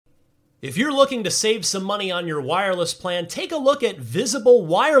If you're looking to save some money on your wireless plan, take a look at Visible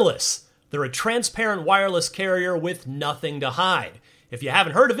Wireless. They're a transparent wireless carrier with nothing to hide. If you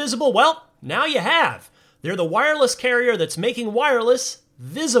haven't heard of Visible, well, now you have. They're the wireless carrier that's making wireless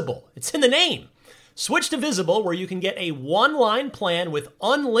visible. It's in the name. Switch to Visible, where you can get a one-line plan with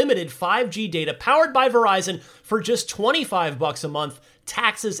unlimited 5G data powered by Verizon for just $25 a month,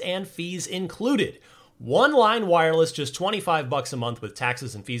 taxes and fees included. One-line wireless, just $25 a month with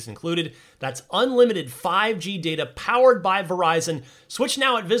taxes and fees included. That's unlimited 5G data powered by Verizon. Switch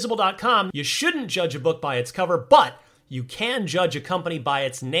now at Visible.com. You shouldn't judge a book by its cover, but you can judge a company by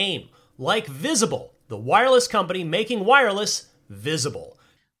its name, like Visible, the wireless company making wireless visible.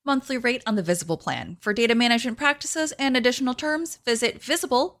 Monthly rate on the Visible plan. For data management practices and additional terms, visit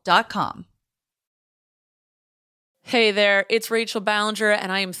Visible.com. Hey there, it's Rachel Ballinger,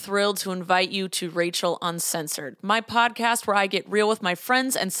 and I am thrilled to invite you to Rachel Uncensored, my podcast where I get real with my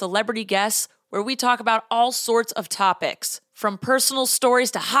friends and celebrity guests, where we talk about all sorts of topics. From personal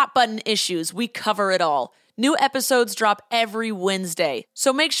stories to hot-button issues, we cover it all. New episodes drop every Wednesday,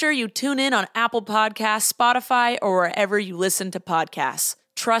 so make sure you tune in on Apple Podcasts, Spotify, or wherever you listen to podcasts.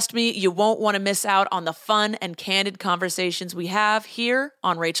 Trust me, you won't want to miss out on the fun and candid conversations we have here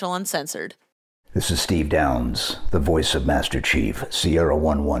on Rachel Uncensored. This is Steve Downs, the voice of Master Chief, Sierra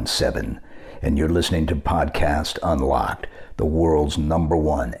 117, and you're listening to Podcast Unlocked, the world's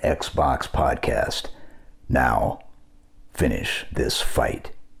 #1 Xbox podcast. Now, finish this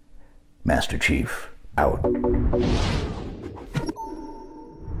fight. Master Chief, out.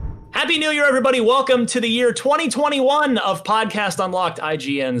 Happy New Year, everybody. Welcome to the year 2021 of Podcast Unlocked,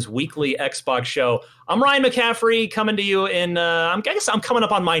 IGN's weekly Xbox show. I'm Ryan McCaffrey, coming to you in, I guess I'm coming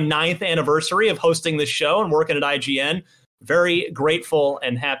up on my 9th anniversary of hosting this show and working at IGN. Very grateful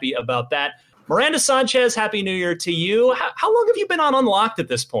and happy about that. Miranda Sanchez, Happy New Year to you. How long have you been on Unlocked at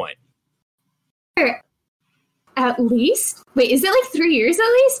this point? At least? Wait, is it like 3 years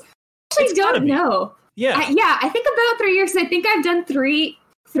at least? I don't know. Yeah. I think about 3 years. I think I've done three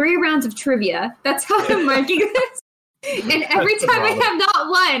rounds of trivia. That's how I'm marking this. And every time I have not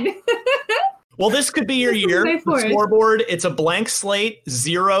won. Well, this could be your year. The scoreboard, it's a blank slate,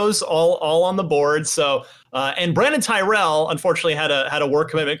 zeros all on the board. So, and Brandon Tyrell, unfortunately, had a work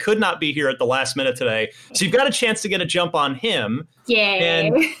commitment, could not be here at the last minute today. So you've got a chance to get a jump on him. Yay.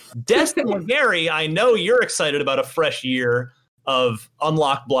 And Destin McGarry, I know you're excited about a fresh year of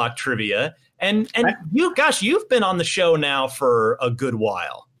Unlock Block trivia. And you've been on the show now for a good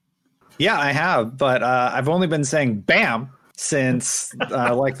while. Yeah, I have, but I've only been saying "bam" since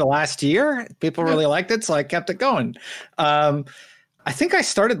like the last year. People really liked it, so I kept it going. I think I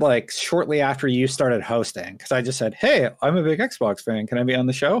started like shortly after you started hosting, because I just said, "Hey, I'm a big Xbox fan. Can I be on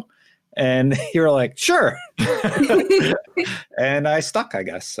the show?" And you were like, "Sure." And I stuck, I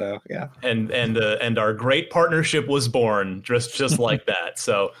guess. So yeah. And our great partnership was born just like that.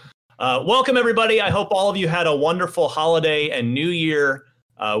 So. Welcome, everybody. I hope all of you had a wonderful holiday and New Year.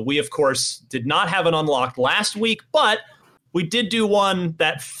 We, of course, did not have an Unlocked last week, but we did do one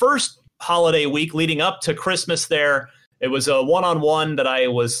that first holiday week leading up to Christmas there. It was a one-on-one that I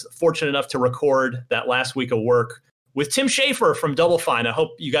was fortunate enough to record that last week of work with Tim Schafer from Double Fine. I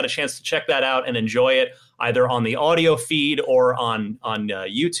hope you got a chance to check that out and enjoy it, either on the audio feed or on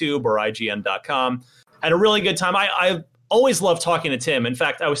YouTube or IGN.com. Had a really good time. I always love talking to Tim. In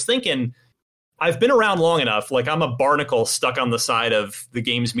fact, I was thinking, I've been around long enough, like I'm a barnacle stuck on the side of the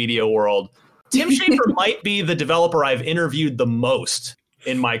games media world. Tim Schafer might be the developer I've interviewed the most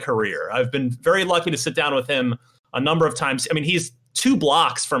in my career. I've been very lucky to sit down with him a number of times. I mean, he's 2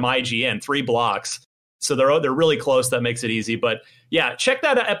 blocks from IGN, 3 blocks. So they're really close. That makes it easy. But yeah, check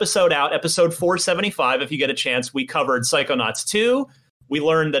that episode out, episode 475, if you get a chance. We covered Psychonauts 2. We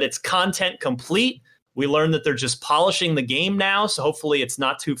learned that it's content complete. We learned that they're just polishing the game now, so hopefully it's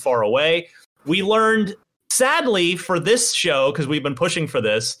not too far away. We learned, sadly, for this show, because we've been pushing for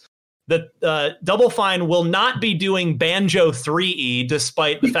this, that Double Fine will not be doing Banjo 3E,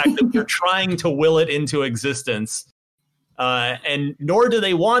 despite the fact that we're trying to will it into existence. And nor do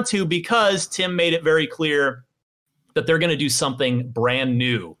they want to, because Tim made it very clear that they're going to do something brand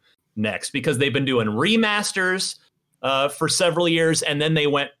new next, because they've been doing remasters for several years, and then they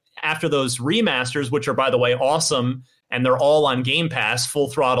went after those remasters, which are, by the way, awesome, and they're all on Game Pass, Full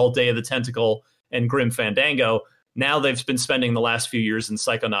Throttle, Day of the Tentacle, and Grim Fandango. Now they've been spending the last few years in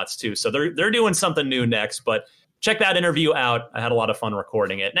Psychonauts 2. So they're doing something new next, but check that interview out. I had a lot of fun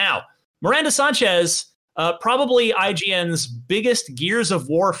recording it. Now, Miranda Sanchez, probably IGN's biggest Gears of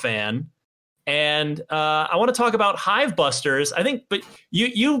War fan, and I want to talk about Hivebusters. I think, but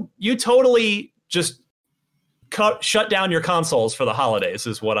you totally just shut down your consoles for the holidays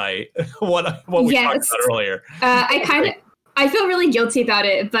is what we talked about earlier. I feel really guilty about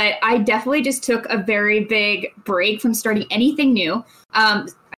it, but I definitely just took a very big break from starting anything new. I'm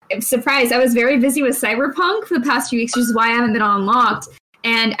surprised. I was very busy with Cyberpunk for the past few weeks, which is why I haven't been on Unlocked.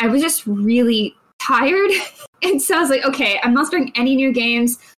 And I was just really tired. And so I was like, okay, I'm not starting any new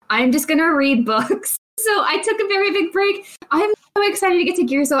games. I'm just going to read books. So I took a very big break. I'm so excited to get to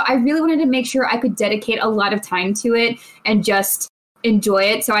Gears, though. I really wanted to make sure I could dedicate a lot of time to it and just enjoy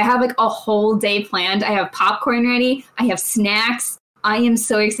it. So I have like a whole day planned. I have popcorn ready. I have snacks. I am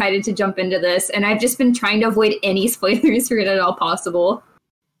so excited to jump into this. And I've just been trying to avoid any spoilers for it at all possible.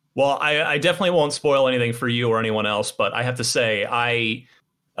 Well, I definitely won't spoil anything for you or anyone else, but I have to say, I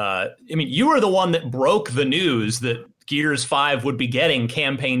mean, you were the one that broke the news that Gears 5 would be getting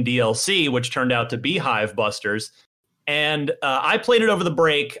campaign DLC, which turned out to be Hive Busters. And I played it over the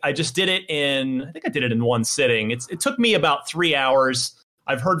break. I just did it I think I did it in one sitting. It took me about 3 hours.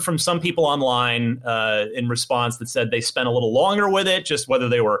 I've heard from some people online in response that said they spent a little longer with it, just whether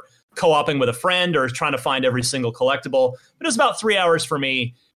they were co-oping with a friend or trying to find every single collectible. But it was about 3 hours for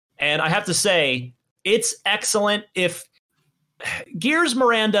me. And I have to say, it's excellent. If Gears,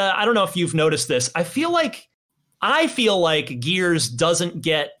 Miranda, I don't know if you've noticed this. I feel like Gears doesn't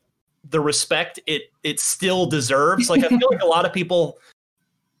get the respect it still deserves. Like, I feel like a lot of people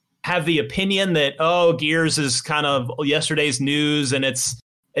have the opinion that, oh, Gears is kind of yesterday's news and it's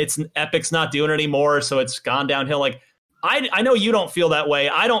Epic's not doing it anymore, so it's gone downhill. Like, I know you don't feel that way.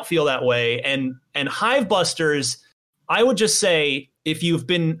 I don't feel that way. And Hive Busters, I would just say, if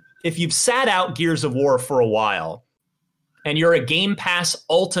you've sat out Gears of War for a while and you're a Game Pass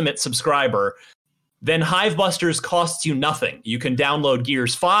Ultimate subscriber, then Hive Busters costs you nothing. You can download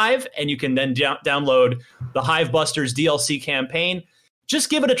Gears 5, and you can then download the Hive Busters DLC campaign. Just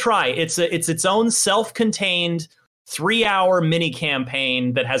give it a try. It's its own self-contained 3-hour mini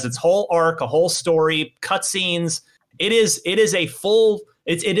campaign that has its whole arc, a whole story, cutscenes. It is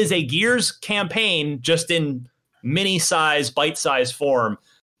a Gears campaign just in mini-size, bite-size form.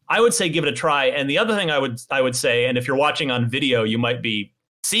 I would say give it a try. And the other thing I would say, and if you're watching on video, you might be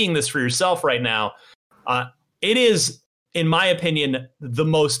seeing this for yourself right now. It is, in my opinion, the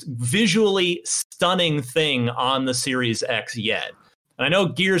most visually stunning thing on the Series X yet. And I know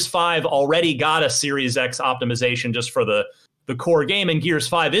Gears 5 already got a Series X optimization just for the core game, and Gears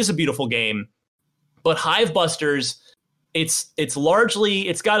 5 is a beautiful game. But Hive Busters, it's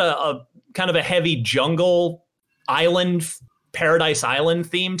got a kind of a heavy jungle island, Paradise Island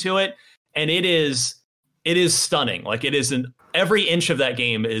theme to it, and it is stunning. Like, every inch of that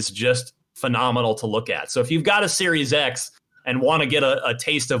game is just phenomenal to look at. So if you've got a Series X and want to get a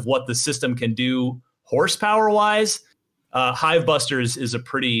taste of what the system can do horsepower wise, Hive Busters is a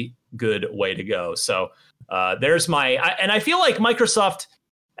pretty good way to go. So there's and I feel like Microsoft,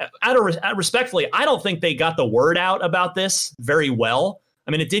 respectfully, I don't think they got the word out about this very well.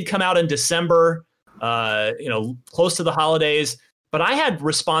 I mean, it did come out in December, close to the holidays, but I had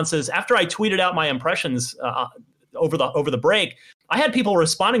responses after I tweeted out my impressions over the break. I had people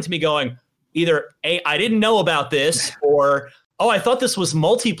responding to me going either, A, I didn't know about this, or, oh, I thought this was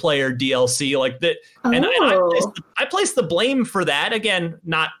multiplayer DLC like that. Oh. And I placed the blame for that, again,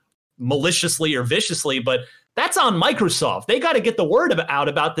 not maliciously or viciously, but that's on Microsoft. They got to get the word out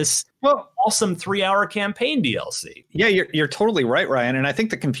about this awesome 3-hour campaign DLC. Yeah, you're totally right, Ryan. And I think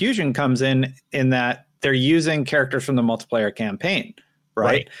the confusion comes in that they're using characters from the multiplayer campaign.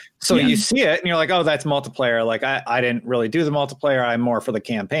 Right. So you see it and you're like, oh, that's multiplayer. Like, I didn't really do the multiplayer. I'm more for the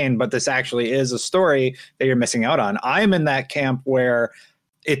campaign, but this actually is a story that you're missing out on. I'm in that camp where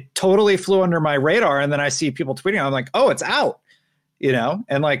it totally flew under my radar. And then I see people tweeting. I'm like, oh, it's out,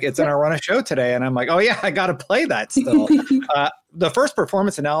 and like, it's in our Run a Show today. And I'm like, oh yeah, I got to play that still. The first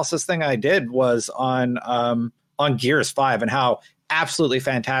performance analysis thing I did was on Gears 5 and how absolutely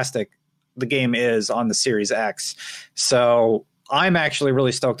fantastic the game is on the Series X. So I'm actually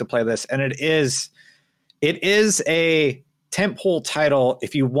really stoked to play this, and it is a tentpole title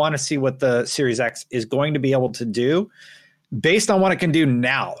if you want to see what the Series X is going to be able to do based on what it can do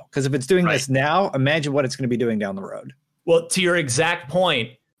now. Because if it's doing this now, imagine what it's going to be doing down the road. Well, to your exact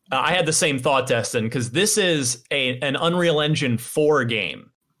point, I had the same thought, Destin, because this is an Unreal Engine 4 game.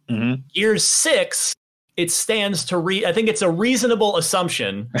 Mm-hmm. Gears 6, it stands to I think it's a reasonable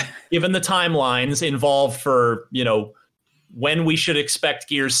assumption, given the timelines involved for, when we should expect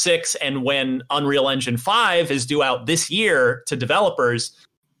Gears 6 and when Unreal Engine 5 is due out this year to developers.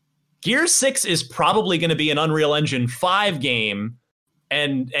 Gears 6 is probably going to be an Unreal Engine 5 game,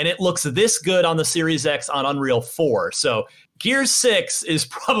 and it looks this good on the Series X on Unreal 4. So Gears 6 is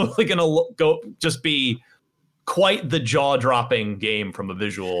probably going to just be quite the jaw-dropping game from a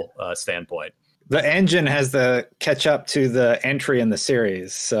visual standpoint. The engine has to catch up to the entry in the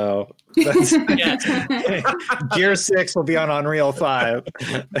series, so that's, Gear 6 will be on Unreal 5.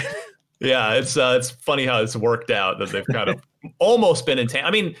 Yeah, it's funny how it's worked out that they've kind of almost been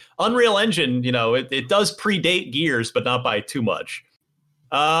I mean, Unreal Engine, it does predate Gears, but not by too much.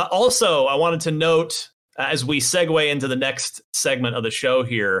 Also, I wanted to note, as we segue into the next segment of the show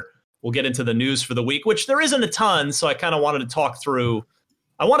here, we'll get into the news for the week, which there isn't a ton, so I kind of wanted to talk through.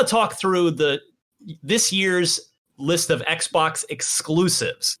 I want to talk through this year's list of Xbox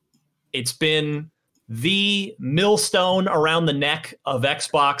exclusives. It's been the millstone around the neck of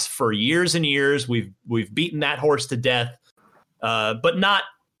Xbox for years and years. We've beaten that horse to death, but not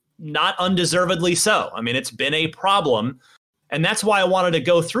undeservedly so. I mean, it's been a problem, and that's why I wanted to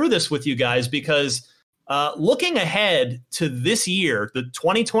go through this with you guys, because looking ahead to this year, the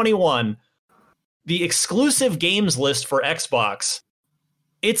 2021, the exclusive games list for Xbox,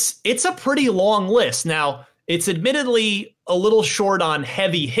 it's a pretty long list. Now, it's admittedly a little short on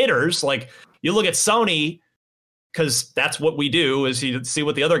heavy hitters. Like, you look at Sony, because that's what we do, is you see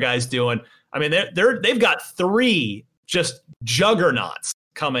what the other guy's doing. I mean, they've got 3 just juggernauts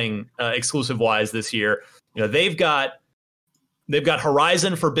coming exclusive wise this year. They've got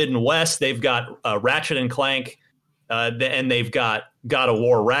Horizon Forbidden West, they've got Ratchet and Clank, and they've got God of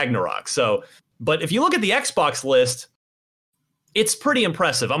War Ragnarok. So, but if you look at the Xbox list, it's pretty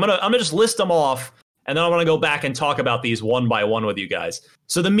impressive. I'm gonna just list them off, and then I want to go back and talk about these one by one with you guys.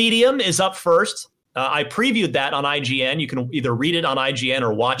 So the Medium is up first. I previewed that on IGN. You can either read it on IGN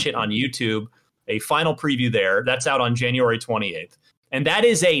or watch it on YouTube. A final preview there. That's out on January 28th. And that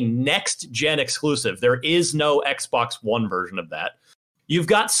is a next-gen exclusive. There is no Xbox One version of that. You've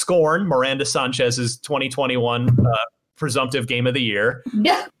got Scorn, Miranda Sanchez's 2021 presumptive game of the year.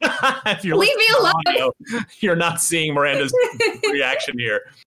 Yeah. If you're Leave me alone. Audio, you're not seeing Miranda's reaction here.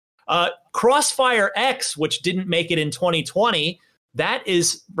 Crossfire X, which didn't make it in 2020, that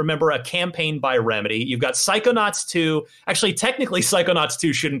is, remember, a campaign by Remedy. You've got Psychonauts 2. Actually, technically, Psychonauts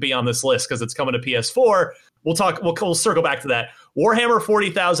 2 shouldn't be on this list because it's coming to PS4. We'll circle back to that. Warhammer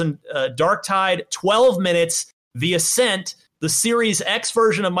 40,000, Darktide, 12 Minutes, The Ascent, the Series X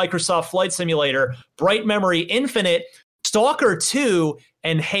version of Microsoft Flight Simulator, Bright Memory Infinite, Stalker 2,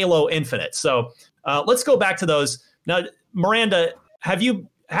 and Halo Infinite. So let's go back to those. Now, Miranda, have you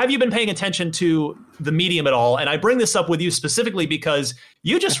been paying attention to the Medium at all? And I bring this up with you specifically because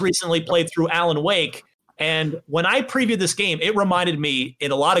you just recently played through Alan Wake. And when I previewed this game, it reminded me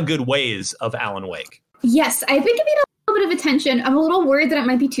in a lot of good ways of Alan Wake. Yes, I've been giving it a little bit of attention. I'm a little worried that it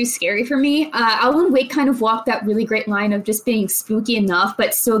might be too scary for me. Alan Wake kind of walked that really great line of just being spooky enough,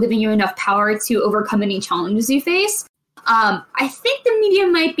 but still giving you enough power to overcome any challenges you face. I think the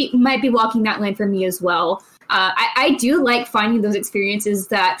Medium might be walking that line for me as well. I do like finding those experiences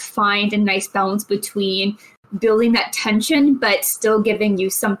that find a nice balance between building that tension, but still giving you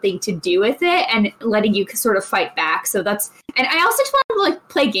something to do with it and letting you sort of fight back. So and I also just want to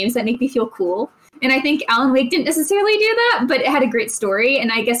play games that make me feel cool. And I think Alan Wake didn't necessarily do that, but it had a great story.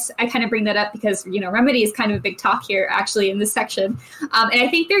 And I guess I kind of bring that up because, Remedy is kind of a big talk here, actually, in this section. And I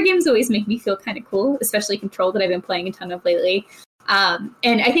think their games always make me feel kind of cool, especially Control, that I've been playing a ton of lately. And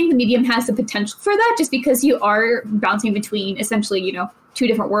I think the Medium has the potential for that just because you are bouncing between essentially, 2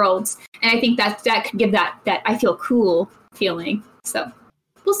 different worlds. And I think that could give that I feel cool feeling. So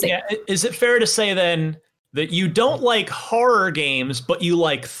we'll see. Yeah. Is it fair to say then that you don't like horror games, but you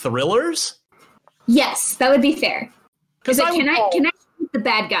like thrillers? Yes, that would be fair. Because can I shoot the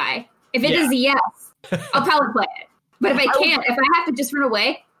bad guy? If it is a yes, I'll probably play it. But if I can't, if I have to just run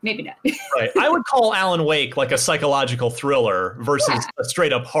away, maybe not. Right. I would call Alan Wake like a psychological thriller versus a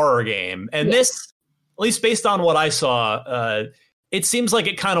straight up horror game. And this, at least based on what I saw, it seems like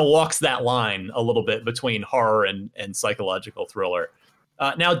it kind of walks that line a little bit between horror and psychological thriller.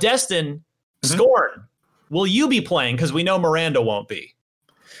 Now, Destin, Scorn, will you be playing? Because we know Miranda won't be.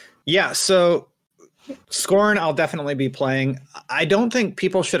 Yeah, so Scorn, I'll definitely be playing. I don't think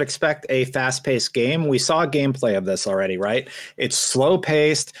people should expect a fast-paced game. We saw gameplay of this already, right? It's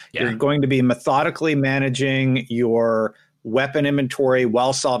slow-paced. Yeah. You're going to be methodically managing your weapon inventory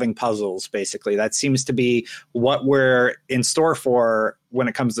while solving puzzles, basically. That seems to be what we're in store for when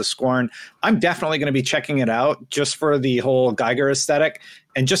it comes to Scorn. I'm definitely going to be checking it out just for the whole Geiger aesthetic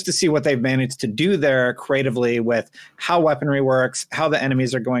and just to see what they've managed to do there creatively with how weaponry works, how the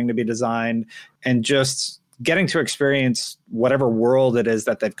enemies are going to be designed, and just getting to experience whatever world it is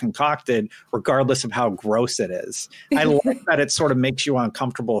that they've concocted, regardless of how gross it is. I like that it sort of makes you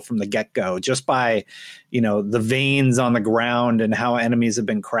uncomfortable from the get-go just by, the veins on the ground and how enemies have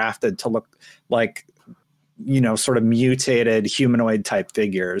been crafted to look like sort of mutated humanoid type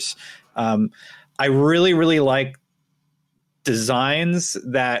figures. I really, really like designs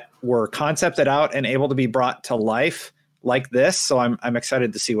that were concepted out and able to be brought to life like this. So I'm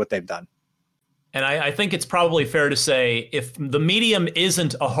excited to see what they've done. And I think it's probably fair to say if the medium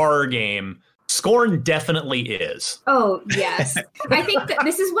isn't a horror game, Scorn definitely is. Oh, yes. I think that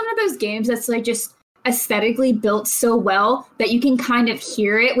this is one of those games that's like just aesthetically built so well that you can kind of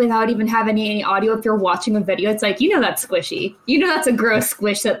hear it without even having any audio. If you're watching a video, it's like, that's squishy. That's a gross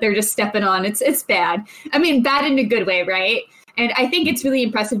squish that they're just stepping on. It's bad. I mean, bad in a good way, right? And I think it's really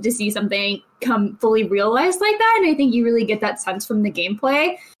impressive to see something come fully realized like that. And I think you really get that sense from the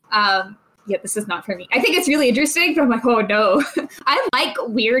gameplay. This is not for me. I think it's really interesting, but I'm like, oh no. I like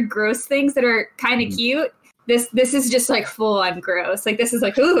weird, gross things that are kind of cute. This is just like full on gross. Like this is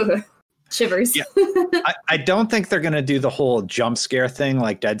like, ooh. Shivers. Yeah. I don't think they're going to do the whole jump scare thing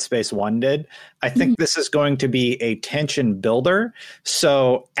like Dead Space 1 did. I think this is going to be a tension builder.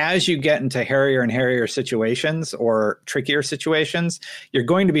 So as you get into hairier and hairier situations or trickier situations, you're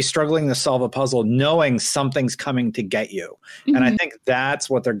going to be struggling to solve a puzzle knowing something's coming to get you. Mm-hmm. And I think that's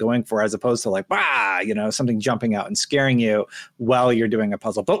what they're going for, as opposed to like, something jumping out and scaring you while you're doing a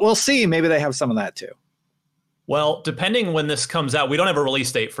puzzle. But we'll see. Maybe they have some of that too. Well, depending when this comes out, we don't have a release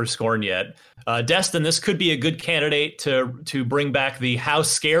date for Scorn yet. Destin, this could be a good candidate to bring back the How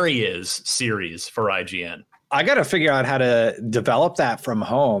Scary Is series for IGN. I got to figure out how to develop that from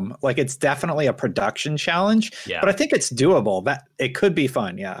home. Like, it's definitely a production challenge, but I think it's doable. That it could be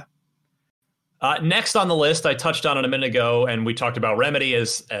fun, yeah. Next on the list, I touched on it a minute ago, and we talked about Remedy,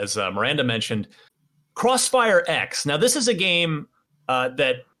 as Miranda mentioned. Crossfire X. Now, this is a game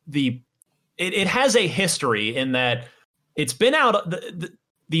that It has a history in that it's been out,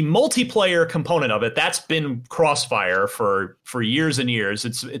 the multiplayer component of it, that's been Crossfire for years and years.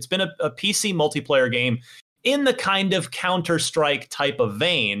 It's been a PC multiplayer game in the kind of Counter-Strike type of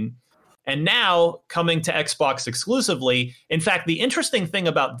vein, and now coming to Xbox exclusively. In fact, the interesting thing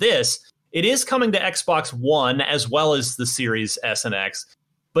about this, it is coming to Xbox One as well as the Series S and X,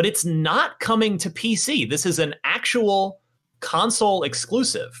 but it's not coming to PC. This is an actual console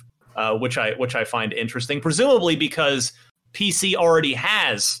exclusive. Which I find interesting, presumably because PC already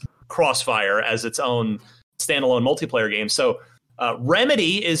has Crossfire as its own standalone multiplayer game. So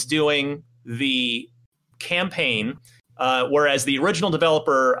Remedy is doing the campaign, whereas the original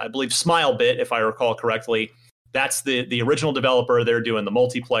developer, I believe Smilebit, if I recall correctly, that's the original developer. They're doing the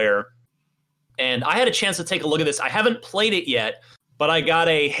multiplayer. And I had a chance to take a look at this. I haven't played it yet, but I got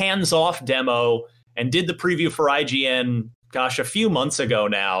a hands-off demo and did the preview for IGN, a few months ago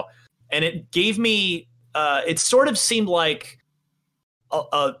now. And it gave me, it sort of seemed like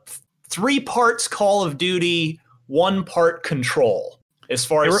a 3 parts Call of Duty, 1 part Control, as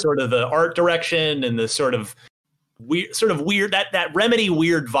far as sort of the art direction and the sort of weird, that Remedy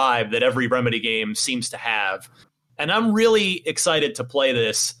weird vibe that every Remedy game seems to have. And I'm really excited to play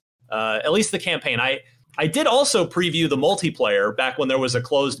this, at least the campaign. I did also preview the multiplayer back when there was a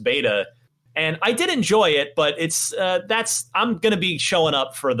closed beta. And I did enjoy it, but it's I'm going to be showing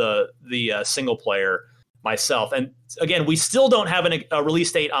up for the single player myself. And again, we still don't have a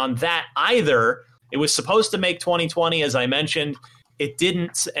release date on that either. It was supposed to make 2020, as I mentioned. It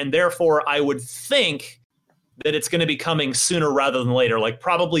didn't, and therefore I would think that it's going to be coming sooner rather than later, like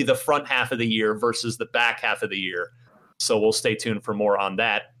probably the front half of the year versus the back half of the year. So we'll stay tuned for more on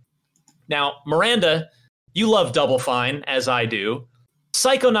that. Now, Miranda, you love Double Fine, as I do.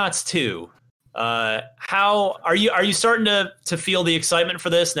 Psychonauts 2. How are you starting to feel the excitement for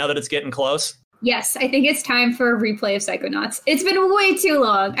this now that it's getting close? Yes, I think it's time for a replay of Psychonauts. It's been way too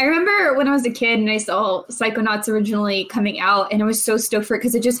long. I remember when I was a kid and I saw Psychonauts originally coming out, and I was so stoked for it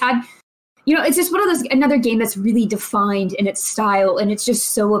because it just had, it's just one of those, another game that's really defined in its style, and it's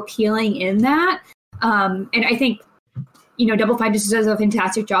just so appealing in that. And I think, Double Fine just does a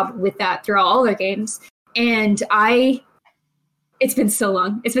fantastic job with that throughout all their games. And it's been so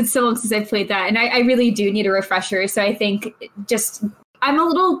long. It's been so long since I've played that. And I really do need a refresher. So I think I'm a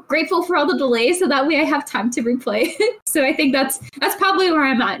little grateful for all the delays so that way I have time to replay. So I think that's probably where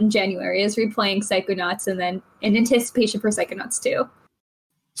I'm at in January, is replaying Psychonauts and then in anticipation for Psychonauts 2.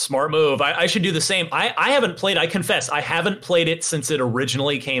 Smart move. I should do the same. I haven't played, I confess, I haven't played it since it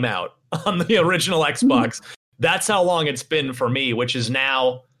originally came out on the original Xbox. That's how long it's been for me, which is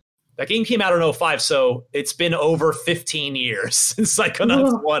now... That game came out in 2005, so it's been over 15 years since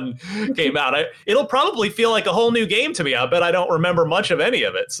Psychonauts 1 came out. It'll probably feel like a whole new game to me. I bet I don't remember much of any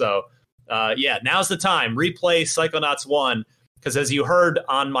of it. So, now's the time. Replay Psychonauts 1, because as you heard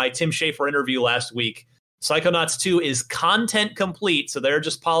on my Tim Schafer interview last week, Psychonauts 2 is content complete, so they're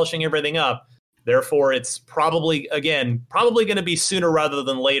just polishing everything up. Therefore, it's probably going to be sooner rather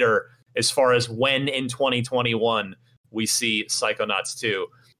than later as far as when in 2021 we see Psychonauts 2.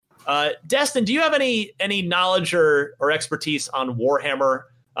 Destin, do you have any knowledge or expertise on Warhammer?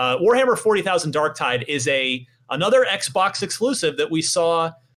 Warhammer 40,000 Darktide is another Xbox exclusive that we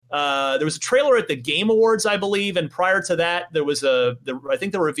saw. There was a trailer at the Game Awards, I believe, and prior to that, there was I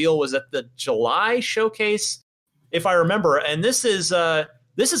think the reveal was at the July showcase, if I remember. And this is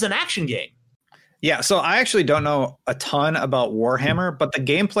an action game. Yeah, so I actually don't know a ton about Warhammer, but the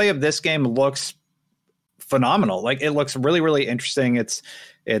gameplay of this game looks phenomenal. Like, it looks really, really interesting. It's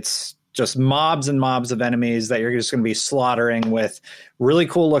just mobs and mobs of enemies that you're just going to be slaughtering with really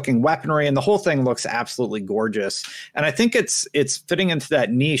cool looking weaponry. And the whole thing looks absolutely gorgeous. And I think it's fitting into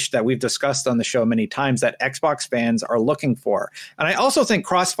that niche that we've discussed on the show many times that Xbox fans are looking for. And I also think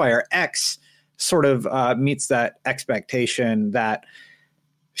Crossfire X sort of meets that expectation, that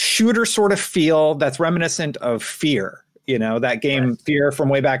shooter sort of feel that's reminiscent of Fear, that game Fear from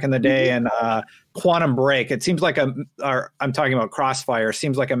way back in the day, and Quantum Break. It seems like I'm talking about Crossfire,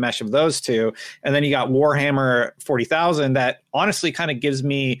 seems like a mesh of those two. And then you got Warhammer 40,000 that honestly kind of gives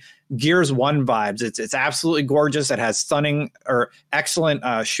me Gears 1 vibes. It's absolutely gorgeous. It has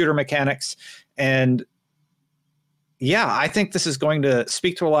excellent shooter mechanics. And yeah, I think this is going to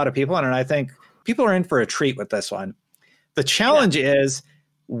speak to a lot of people. And I think people are in for a treat with this one. The challenge is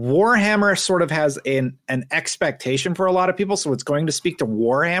Warhammer sort of has an expectation for a lot of people, so it's going to speak to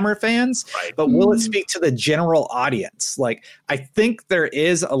Warhammer fans, right? But will it speak to the general audience? Like, I think there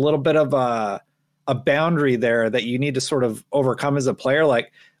is a little bit of a boundary there that you need to sort of overcome as a player.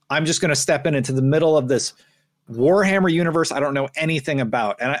 Like, I'm just going to step into the middle of this Warhammer universe I don't know anything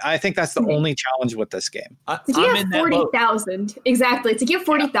about, and I think that's the only challenge with this game. To get 40,000, exactly. To get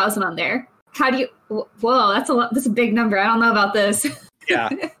 40,000 on there, how do you? Whoa, that's a lot. That's a big number. I don't know about this. Yeah,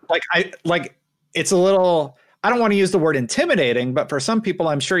 it's a little, I don't want to use the word intimidating, but for some people,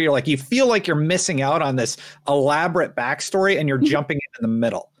 I'm sure you feel like you're missing out on this elaborate backstory and you're jumping in the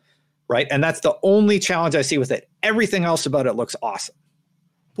middle, right? And that's the only challenge I see with it. Everything else about it looks awesome.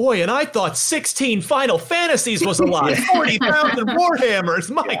 Boy, and I thought 16 Final Fantasies was a lot. 40,000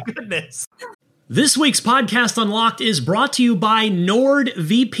 Warhammers, my goodness. This week's Podcast Unlocked is brought to you by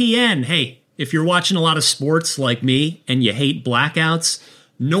NordVPN. Hey, if you're watching a lot of sports like me and you hate blackouts,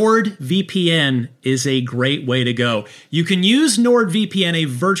 NordVPN is a great way to go. You can use NordVPN, a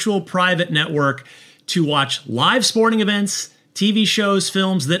virtual private network, to watch live sporting events, TV shows,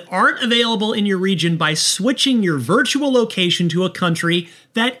 films that aren't available in your region by switching your virtual location to a country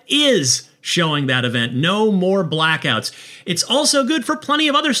that is showing that event. No more blackouts. It's also good for plenty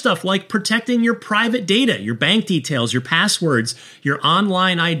of other stuff like protecting your private data, your bank details, your passwords, your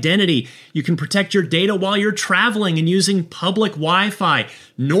online identity. You can protect your data while you're traveling and using public Wi-Fi.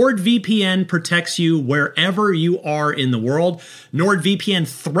 NordVPN protects you wherever you are in the world. NordVPN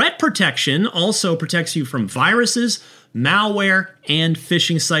Threat Protection also protects you from viruses, malware, and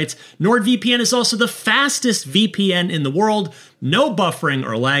phishing sites. NordVPN is also the fastest VPN in the world. No buffering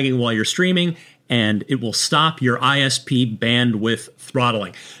or lagging while you're streaming, and it will stop your ISP bandwidth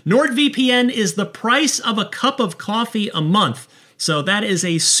throttling. NordVPN is the price of a cup of coffee a month, so that is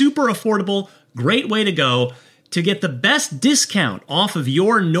a super affordable, great way to go. To get the best discount off of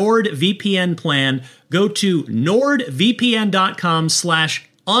your NordVPN plan, go to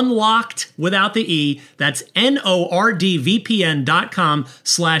nordvpn.com/unlocked without the E. That's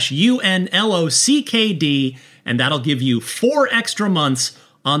nordvpn.com/UNLOCKD, and that'll give you 4 extra months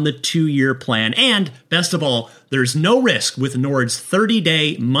on the 2-year plan. And best of all, there's no risk with Nord's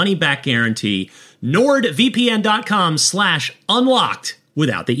 30-day money-back guarantee. nordvpn.com/unlocked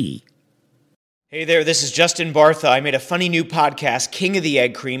without the E. Hey there, this is Justin Bartha. I made a funny new podcast, King of the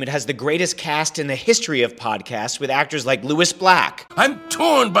Egg Cream. It has the greatest cast in the history of podcasts with actors like Louis Black. I'm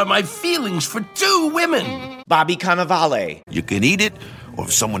torn by my feelings for 2 women. Bobby Cannavale. You can eat it, or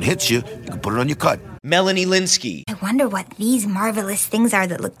if someone hits you, you can put it on your cut. Melanie Linsky. I wonder what these marvelous things are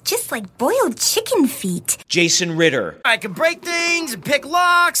that look just like boiled chicken feet. Jason Ritter. I can break things and pick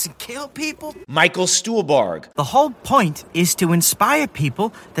locks and kill people. Michael Stuhlbarg. The whole point is to inspire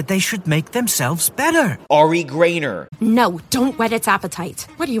people that they should make themselves better. Ari Grainer. No, don't whet its appetite.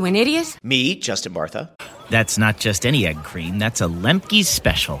 What are you, an idiot? Me, Justin Bartha. That's not just any egg cream, that's a Lemke's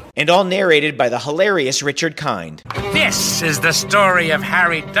special. And all narrated by the hilarious Richard Kind. This is the story of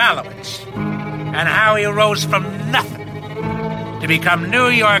Harry Dalowitz and how he rose from nothing to become New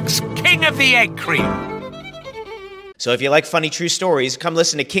York's King of the Egg Cream. So if you like funny true stories, come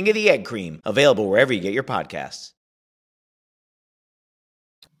listen to King of the Egg Cream, available wherever you get your podcasts.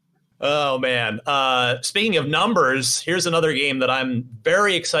 Oh, man. Speaking of numbers, here's another game that I'm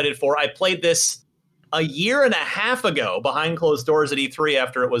very excited for. I played this a year and a half ago behind closed doors at E3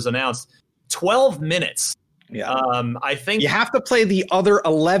 after it was announced. 12 minutes. Yeah. I think you have to play the other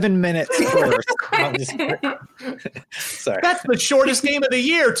 11 minutes first. Sorry. That's the shortest game of the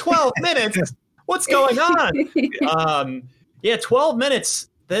year. 12 minutes. What's going on? 12 minutes.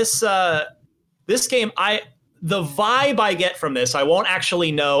 This game, the vibe I get from this, I won't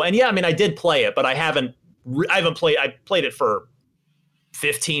actually know. And I did play it, but I haven't played. I played it for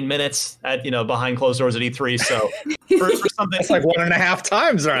 15 minutes at behind closed doors at E3. So for something, it's like 1.5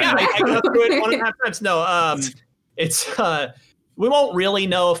 times, right? Yeah, I got through it 1.5 times. No, it's we won't really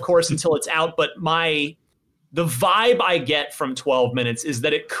know, of course, until it's out. But the vibe I get from 12 minutes is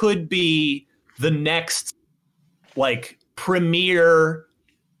that it could be the next premier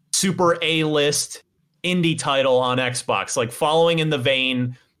super A-list indie title on Xbox, following in the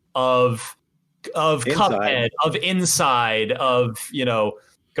vein of Cuphead, of Inside, of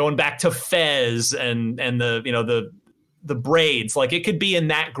going back to Fez and the Braids. It could be in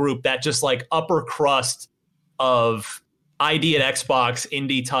that group, that just upper crust of ID at Xbox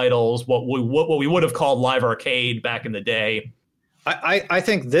indie titles, what we would have called live arcade back in the day. I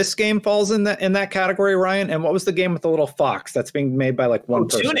think this game falls in that category, Ryan. And what was the game with the little fox that's being made by one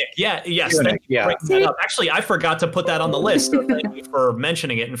person? Tunic. Yeah. Yes. Tunic, Actually, I forgot to put that on the list. Thank you for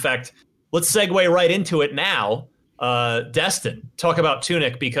mentioning it. In fact, let's segue right into it now. Destin, talk about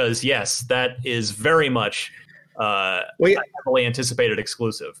Tunic, because yes, that is very much a heavily anticipated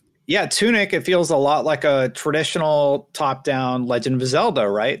exclusive. Yeah, Tunic, it feels a lot like a traditional top-down Legend of Zelda,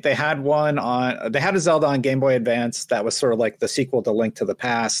 right? They had a Zelda on Game Boy Advance that was sort of like the sequel to Link to the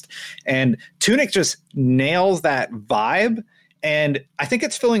Past. And Tunic just nails that vibe. And I think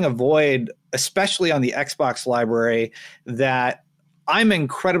it's filling a void, especially on the Xbox library, that I'm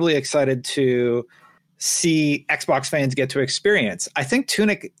incredibly excited to see Xbox fans get to experience. I think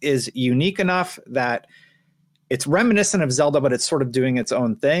Tunic is unique enough that it's reminiscent of Zelda, but it's sort of doing its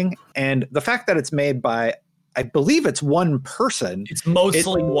own thing. And the fact that it's made by, I believe it's one person. It's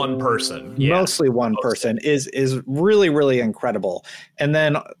mostly one person. Yeah. Mostly one person is really, really incredible. And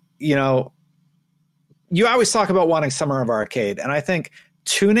then, you always talk about wanting Summer of Arcade. And I think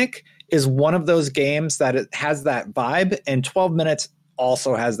Tunic is one of those games that it has that vibe, and 12 minutes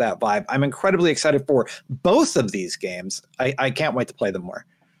also has that vibe. I'm incredibly excited for both of these games. I can't wait to play them more.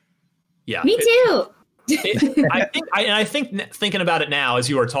 Yeah. Me too. I think thinking about it now as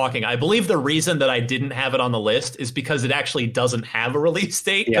you were talking, I believe the reason that I didn't have it on the list is because it actually doesn't have a release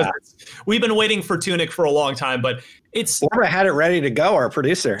date. Yeah. We've been waiting for Tunic for a long time, but Laura had it ready to go, our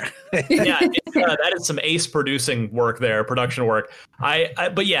producer. Yeah, that is some ace production work.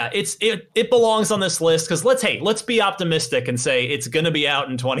 But yeah, it belongs on this list because let's be optimistic and say it's going to be out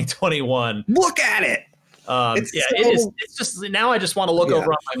in 2021. Look at it. It is. It's just now I just want to look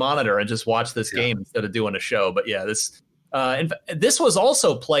over on my monitor and just watch this game instead of doing a show. But yeah, this was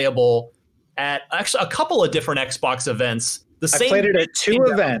also playable at actually a couple of different Xbox events. I played it at two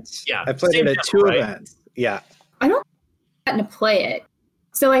events. Yeah, I played it at two events. Yeah, I don't have to play it.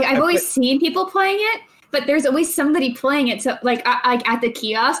 So I've always seen people playing it, but there's always somebody playing it. So I at the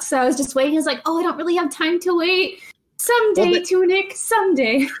kiosk. So I was just waiting. I was like, I don't really have time to wait. Someday, Tunic,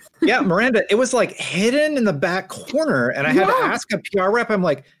 someday. Yeah, Miranda, it was hidden in the back corner, and I had to ask a PR rep. I'm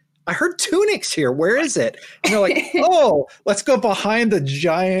like, I heard Tunic's here. Where is it? And they're like, let's go behind the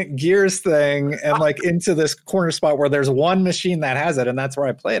giant Gears thing and into this corner spot where there's one machine that has it, and that's where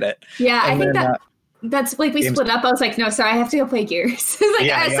I played it. Yeah, I think that's we split up. I was like, no, sorry, I have to go play Gears.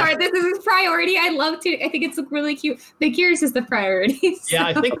 Sorry, this is his priority. I love to. I think it's really cute. The Gears is the priority. So. Yeah,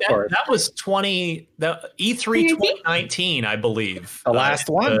 I think that was E3 2019, I believe. The last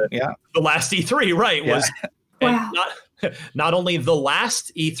one. The last E3, right? Yeah. Was not only the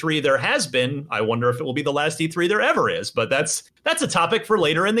last E3 there has been. I wonder if it will be the last E3 there ever is. But that's a topic for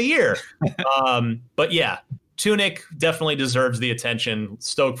later in the year. But yeah, Tunic definitely deserves the attention.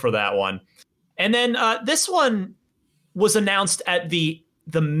 Stoked for that one. And then this one was announced at the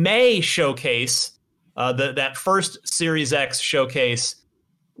May showcase, that first Series X showcase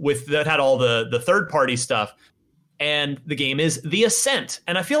that had all the third-party stuff. And the game is The Ascent.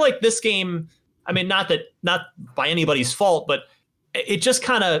 And I feel like this game, not by anybody's fault, but it just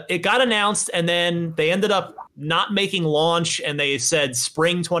it got announced, and then they ended up not making launch, and they said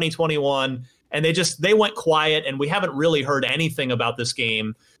spring 2021, and they went quiet, and we haven't really heard anything about this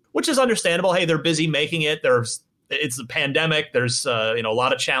game, which is understandable. Hey, they're busy making it. It's a pandemic. There's a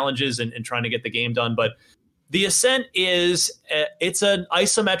lot of challenges in trying to get the game done. But The Ascent it's an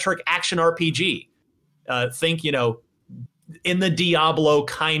isometric action RPG. Think in the Diablo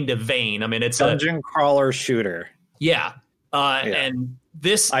kind of vein. I mean, it's dungeon crawler shooter. Yeah. And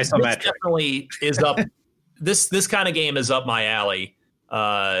this definitely is up. This kind of game is up my alley.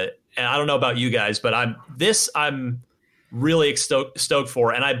 And I don't know about you guys, but I'm really stoked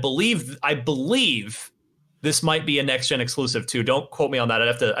for. And I believe this might be a next gen exclusive too. Don't quote me on that.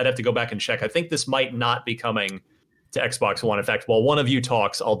 I'd have to go back and check. I think this might not be coming to Xbox One. In fact, while one of you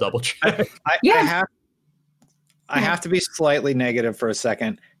talks, I'll double check. I have to be slightly negative for a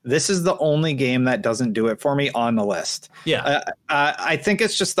second. This is the only game that doesn't do it for me on the list. Yeah. I think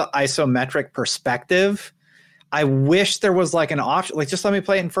it's just the isometric perspective. I wish there was like an option, like just let me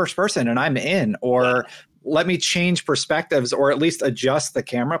play it in first person and I'm in, or let me change perspectives or at least adjust the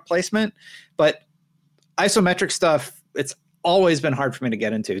camera placement. But isometric stuff, it's always been hard for me to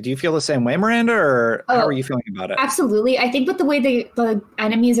get into. Do you feel the same way, Miranda, or how are you feeling about it? Absolutely. I think with the way the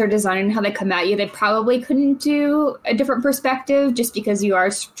enemies are designed and how they come at you, they probably couldn't do a different perspective just because you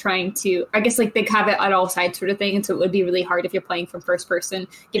are trying to, I guess like they have it on all sides sort of thing. And so it would be really hard if you're playing from first person,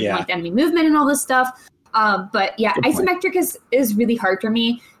 given like the enemy movement and all this stuff. But yeah, isometric is really hard for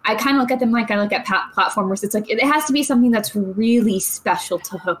me. I kind of look at them like I look at platformers. It's like it has to be something that's really special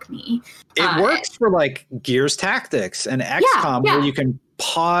to hook me. It works for like Gears Tactics and XCOM where you can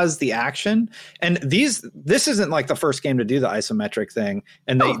pause the action. And this isn't like the first game to do the isometric thing,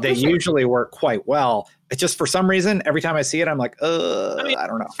 and they usually work quite well. It's just for some reason every time I see it, I'm like, I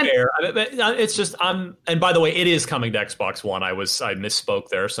don't know. Fair. It's just and by the way, it is coming to Xbox One. I misspoke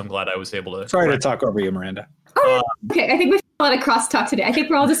there, so I'm glad I was able to. Sorry to talk over you, Miranda. Okay, I think we've had a lot of crosstalk today. I think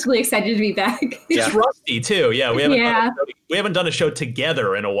we're all just really excited to be back. It's rusty too. Yeah, we haven't done a show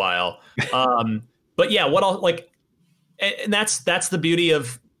together in a while. But yeah, what I'll like, and that's the beauty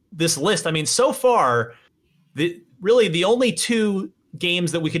of this list. I mean, so far, really the only two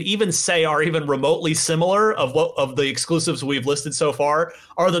games that we could even say are even remotely similar of the exclusives we've listed so far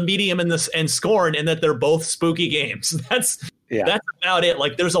are the Medium and Scorn, in that they're both spooky games. That's about it.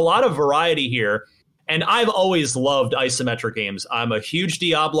 Like, there's a lot of variety here. And I've always loved isometric games. I'm a huge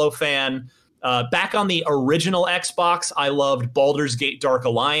Diablo fan. Back on the original Xbox, I loved Baldur's Gate Dark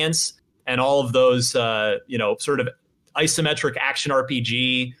Alliance and all of those, sort of isometric action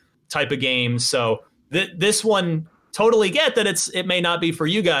RPG type of games. So this one, totally get that it may not be for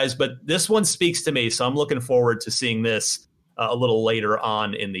you guys, but this one speaks to me. So I'm looking forward to seeing this a little later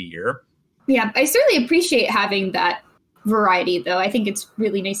on in the year. Yeah, I certainly appreciate having that variety, though. I think it's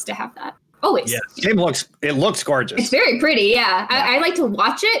really nice to have that. Always. Yes. It looks gorgeous. It's very pretty, yeah. I like to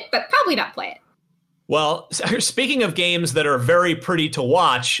watch it, but probably not play it. Well, speaking of games that are very pretty to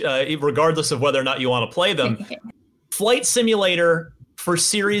watch, regardless of whether or not you want to play them, Flight Simulator for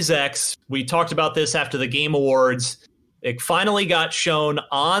Series X, we talked about this after the Game Awards. It finally got shown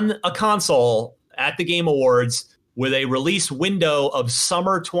on a console at the Game Awards with a release window of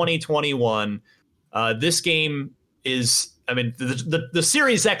summer 2021. This game is... I mean, the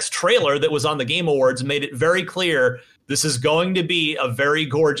Series X trailer that was on the Game Awards made it very clear this is going to be a very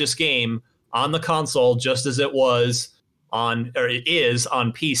gorgeous game on the console, just as it is on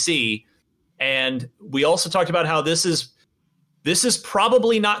PC. And we also talked about how this is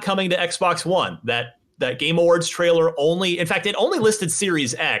probably not coming to Xbox One. That Game Awards trailer it only listed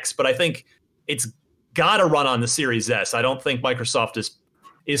Series X, but I think it's got to run on the Series S. I don't think Microsoft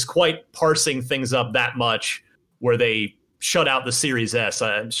is quite parsing things up that much where they shut out the Series S.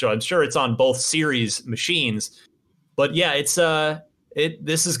 I'm sure it's on both series machines, but yeah,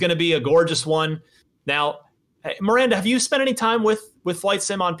 this is going to be a gorgeous one. Now, Miranda, have you spent any time with Flight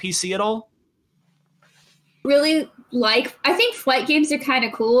Sim on PC at all? Really I think flight games are kind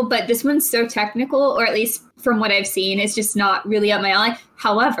of cool, but this one's so technical, or at least from what I've seen, it's just not really up my alley.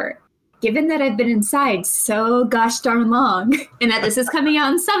 However, given that I've been inside so gosh darn long and that this is coming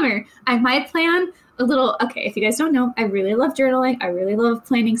out in summer, I might plan if you guys don't know, I really love journaling. I really love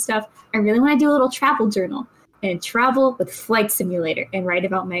planning stuff. I really want to do a little travel journal and travel with Flight Simulator and write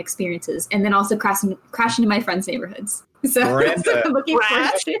about my experiences, and then also crash into my friends' neighborhoods. So I'm looking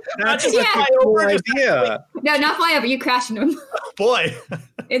forward to it. That's a cool idea. No, not fly over. You crash into them. Boy.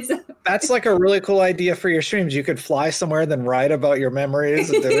 That's like a really cool idea for your streams. You could fly somewhere, then write about your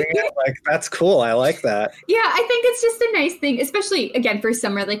memories of doing it. Like, that's cool. I like that. Yeah, I think it's just a nice thing, especially, again, for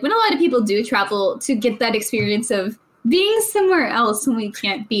summer. Like, when a lot of people do travel to get that experience of being somewhere else when we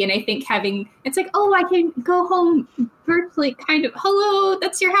can't be. And I think it's like, oh, I can go home virtually, kind of, hello,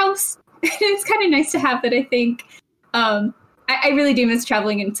 that's your house. It's kind of nice to have that, I think. I really do miss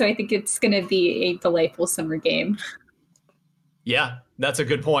traveling, and so I think it's going to be a delightful summer game. Yeah, that's a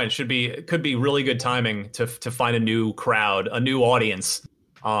good point. Could be really good timing to find a new crowd, a new audience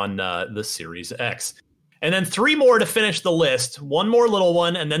on the Series X. And then 3 more to finish the list. One more little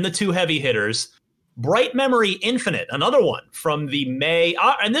one, and then the 2 heavy hitters. Bright Memory Infinite, another one from the May.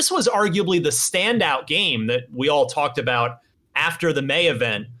 And this was arguably the standout game that we all talked about after the May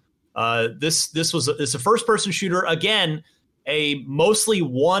event. This is a first-person shooter. Again, a mostly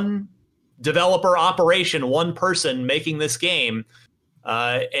one developer operation, one person making this game.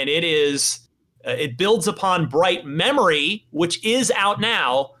 And it builds upon Bright Memory, which is out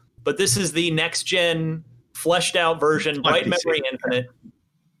now, but this is the next-gen fleshed-out version, Bright Memory Infinite.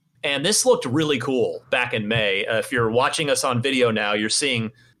 And this looked really cool back in May. If you're watching us on video now, you're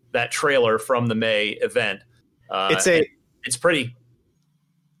seeing that trailer from the May event. It's pretty.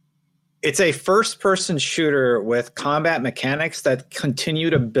 It's a first-person shooter with combat mechanics that continue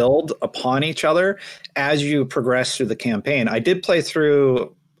to build upon each other as you progress through the campaign. I did play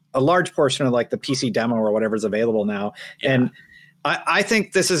through a large portion of like the PC demo or whatever's available now, and I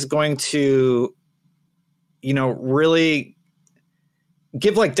think this is going to, really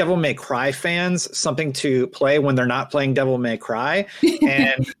give like Devil May Cry fans something to play when they're not playing Devil May Cry,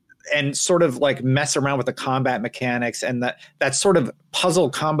 and sort of like mess around with the combat mechanics and that sort of puzzle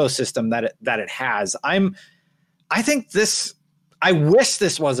combo system that it has. I wish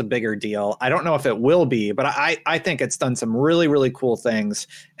this was a bigger deal. I don't know if it will be, but I think it's done some really, really cool things,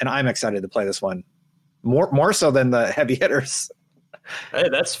 and I'm excited to play this one more so than the heavy hitters. Hey,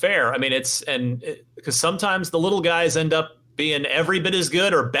 that's fair. I mean, because sometimes the little guys end up being every bit as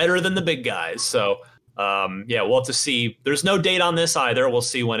good or better than the big guys. So, we'll have to see. There's no date on this either. We'll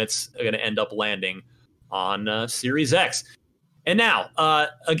see when it's going to end up landing on Series X. And now,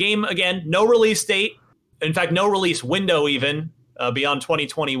 a game, again, no release date. In fact, no release window even beyond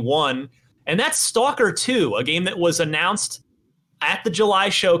 2021. And that's Stalker 2, a game that was announced at the July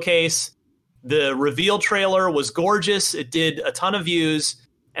showcase. The reveal trailer was gorgeous. It did a ton of views.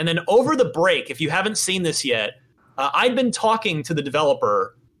 And then over the break, if you haven't seen this yet, I'd been talking to the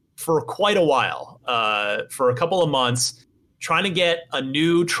developer for quite a while, for a couple of months, trying to get a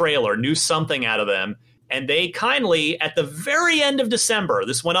new trailer, new something out of them. And they kindly, at the very end of December,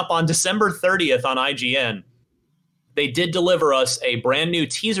 this went up on December 30th on IGN, they did deliver us a brand new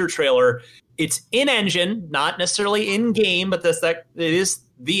teaser trailer. It's in-engine, not necessarily in-game, but it is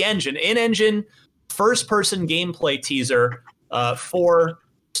the engine. In-engine, first-person gameplay teaser for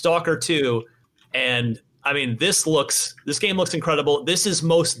Stalker 2. And I mean, this game looks incredible. This is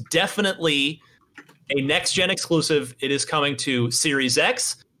most definitely a next-gen exclusive. It is coming to Series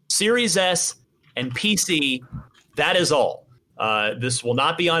X, Series S, and PC. That is all. This will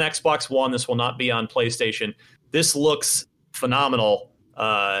not be on Xbox One. This will not be on PlayStation. This looks phenomenal.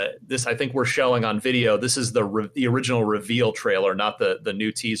 This, I think we're showing on video. This is the original reveal trailer, not the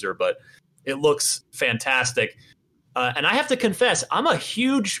new teaser, but it looks fantastic. And I have to confess, I'm a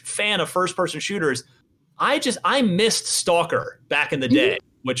huge fan of first-person shooters. I missed Stalker back in the day,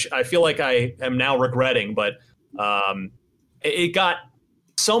 which I feel like I am now regretting, but it got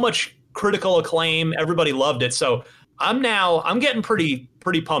so much critical acclaim. Everybody loved it. So I'm getting pretty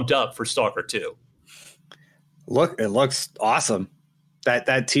pumped up for Stalker 2. Look, it looks awesome.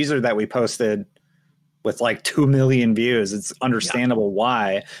 That teaser that we posted with like 2 million views, it's understandable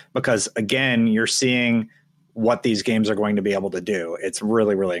why, because again, you're seeing what these games are going to be able to do. It's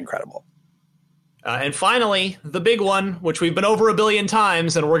really, really incredible. And finally, the big one, which we've been over 1 billion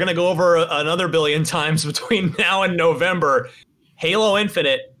times, and we're going to go over another 1 billion times between now and November. Halo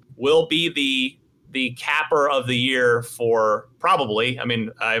Infinite will be the capper of the year for probably,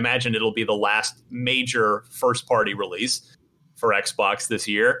 I imagine it'll be the last major first-party release for Xbox this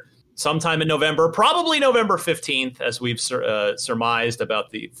year. Sometime in November, probably November 15th, as we've surmised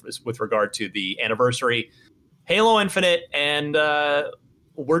about with regard to the anniversary. Halo Infinite, and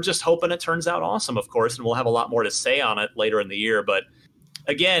we're just hoping it turns out awesome, of course, and we'll have a lot more to say on it later in the year. But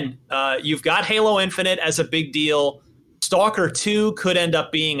again, you've got Halo Infinite as a big deal. Stalker 2 could end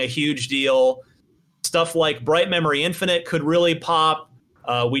up being a huge deal. Stuff like Bright Memory Infinite could really pop.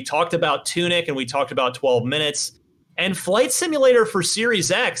 We talked about Tunic, and we talked about 12 Minutes. And Flight Simulator for Series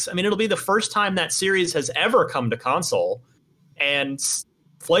X, it'll be the first time that series has ever come to console. And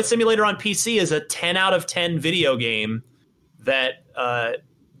Flight Simulator on PC is a 10 out of 10 video game that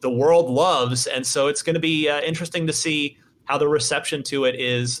the world loves. And so it's going to be interesting to see how the reception to it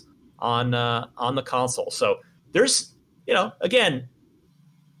is on the console. So there's, again,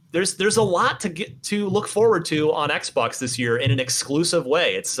 there's a lot to look forward to on Xbox this year in an exclusive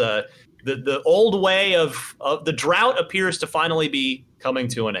way. It's the old way of the drought appears to finally be coming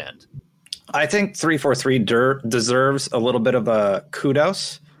to an end. I think 343 deserves a little bit of a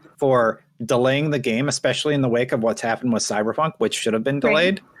kudos for delaying the game, especially in the wake of what's happened with Cyberpunk, which should have been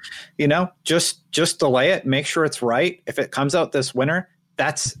delayed. just delay it. Make sure it's right. If it comes out this winter,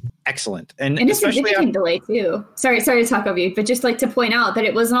 that's excellent. And it's a especially significant delay too. Sorry to talk over you, but just like to point out that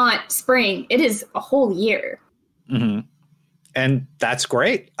it was not spring. It is a whole year. Mm-hmm. And that's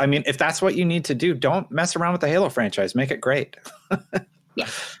great. I mean, if that's what you need to do, don't mess around with the Halo franchise. Make it great. Yeah.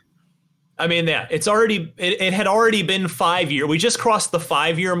 I mean, yeah, it had already been 5 years. We just crossed the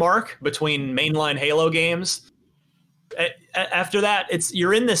 5-year mark between mainline Halo games. After that,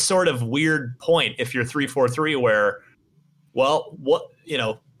 you're in this sort of weird point if you're 343 where, well,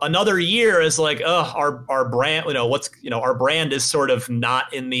 another year is like, our brand, our brand is sort of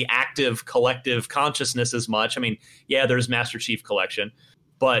not in the active collective consciousness as much. I mean, yeah, there's Master Chief Collection,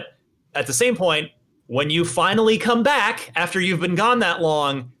 but at the same point, when you finally come back after you've been gone that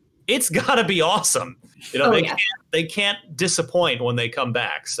long, it's gotta be awesome. They can't disappoint when they come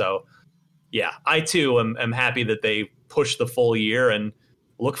back. So yeah, I too am happy that they pushed the full year and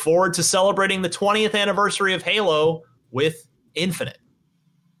look forward to celebrating the 20th anniversary of Halo with Infinite.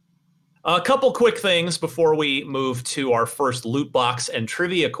 A couple quick things before we move to our first loot box and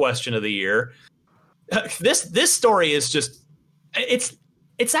trivia question of the year. This story is just,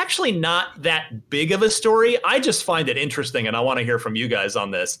 it's actually not that big of a story. I just find it interesting, and I want to hear from you guys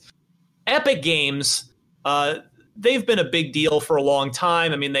on this. Epic Games, they've been a big deal for a long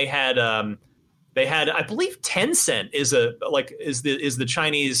time. I mean, they had, I believe Tencent is the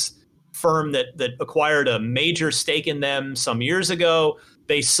Chinese firm that acquired a major stake in them some years ago.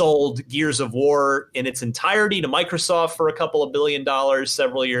 They sold Gears of War in its entirety to Microsoft for a couple of $1 billion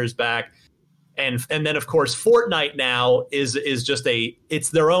several years back. And then, of course, Fortnite now is just it's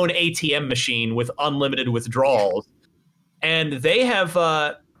their own ATM machine with unlimited withdrawals. And they have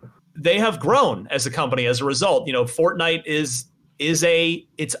grown as a company as a result. Fortnite is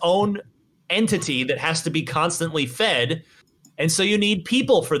its own entity that has to be constantly fed. And so you need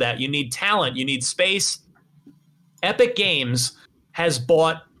people for that. You need talent. You need space. Epic Games has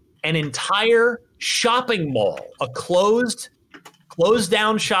bought an entire shopping mall, a closed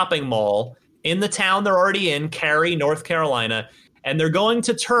down shopping mall in the town they're already in, Cary, North Carolina, and they're going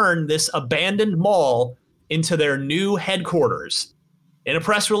to turn this abandoned mall into their new headquarters. In a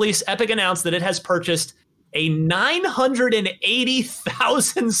press release, Epic announced that it has purchased a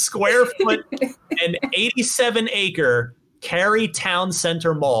 980,000 square foot and 87-acre Cary Town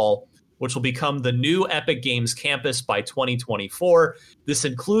Center Mall, which will become the new Epic Games campus by 2024. This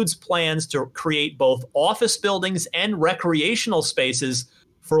includes plans to create both office buildings and recreational spaces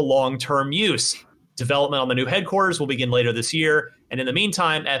for long-term use. Development on the new headquarters will begin later this year, and in the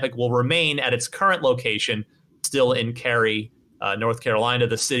meantime, Epic will remain at its current location, still in Cary, North Carolina,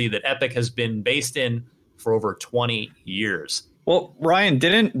 the city that Epic has been based in for over 20 years. Well, Ryan,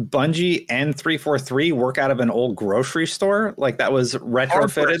 didn't Bungie and 343 work out of an old grocery store? Like that was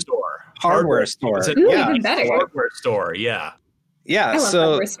retrofitted? Hardware store. Ooh, even better. Hardware store, yeah. Yeah, I love so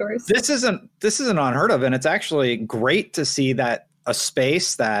hardware stores. this isn't unheard of, and it's actually great to see that a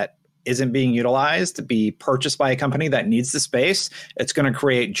space that isn't being utilized to be purchased by a company that needs the space. It's going to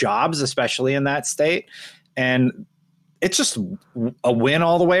create jobs, especially in that state, and it's just a win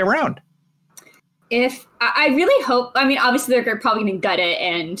all the way around. If I really hope, I mean, obviously they're probably going to gut it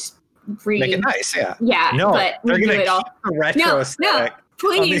and make it nice, yeah. Yeah, no, but they're redo going to it all. keep the retro aesthetic.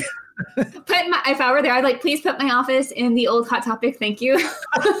 Please. If I were there, I'd please put my office in the old Hot Topic. Thank you.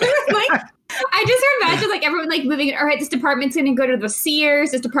 I just imagine everyone moving. All right, this department's going to go to the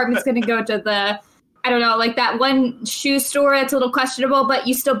Sears. This department's going to go to the, I don't know, that one shoe store that's a little questionable, but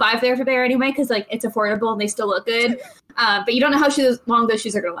you still buy there anyway because it's affordable and they still look good. But you don't know how long those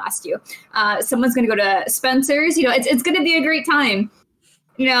shoes are going to last you. Someone's going to go to Spencer's. It's going to be a great time.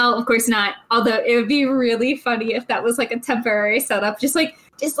 Of course not. Although it would be really funny if that was a temporary setup. Just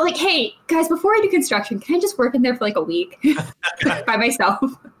hey guys, before I do construction, can I just work in there for a week by myself?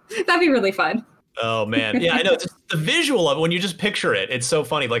 That'd be really fun. Oh man, yeah, I know. Just the visual of it, when you just picture it, it's so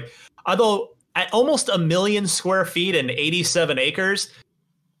funny. Although at almost 1 million square feet and 87 acres,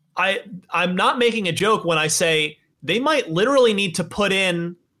 I'm not making a joke when I say they might literally need to put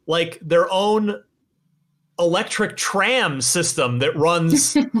in their own electric tram system that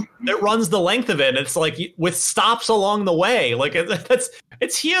runs the length of it. It's with stops along the way.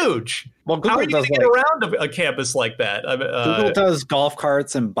 It's huge. Well, Google how are you going to get around a campus like that? Google does golf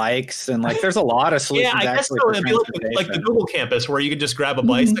carts and bikes, and there's a lot of solutions. Yeah, I guess so. It'd be like the Google campus where you can just grab a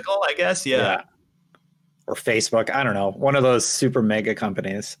bicycle. I guess, yeah. Or Facebook. I don't know. One of those super mega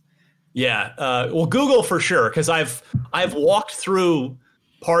companies. Yeah. Well, Google for sure, because I've walked through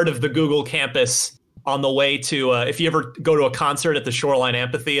part of the Google campus on the way to if you ever go to a concert at the Shoreline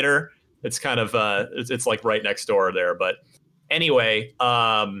Amphitheater, it's kind of it's right next door there. But Anyway,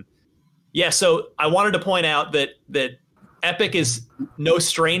 so I wanted to point out that Epic is no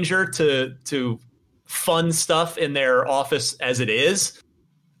stranger to fun stuff in their office as it is.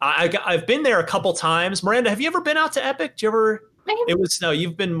 I've been there a couple times. Miranda, have you ever been out to Epic? Do you ever?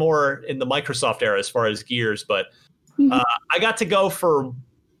 You've been more in the Microsoft era as far as Gears, but I got to go for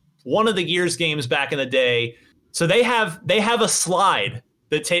one of the Gears games back in the day. So they have a slide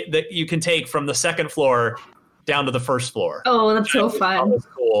that you can take from the second floor down to the first floor. Oh, that's so fun. That was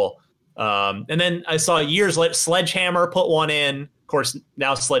cool. And then I saw years later, Sledgehammer put one in. Of course,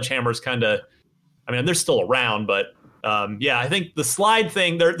 now Sledgehammer's kind of, they're still around, but I think the slide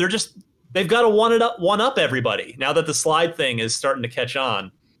thing, they've got to one up everybody now that the slide thing is starting to catch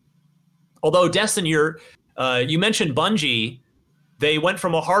on. Although, Destin, you mentioned Bungie. They went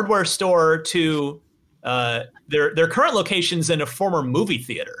from a hardware store to their current location's in a former movie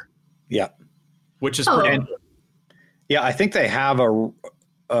theater. Yeah, which is pretty cool. Yeah, I think they have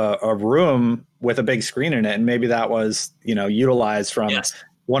a room with a big screen in it, and maybe that was utilized from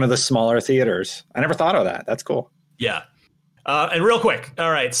one of the smaller theaters. I never thought of that. That's cool. Yeah. And real quick,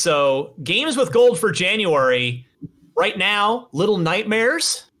 all right, so games with gold for January right now, Little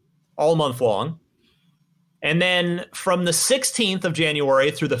Nightmares all month long. And then from the 16th of January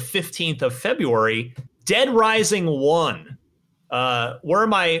through the 15th of February, Dead Rising 1. Where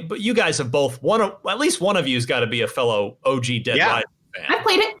am I? But you guys have both at least one of you's got to be a fellow OG Dead Rising fan. I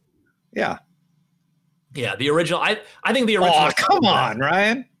played it. Yeah. Yeah, the original. I think the original. Oh, come on,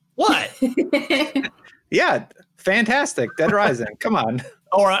 Ryan. What? Yeah, fantastic. Dead Rising. Come on.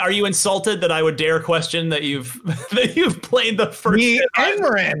 Or are you insulted that I would dare question that you've played the first? Me and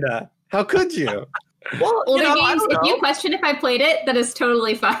Miranda. How could you? Well, older games, if you question if I played it, that is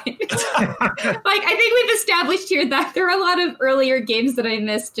totally fine. I think we've established here that there are a lot of earlier games that I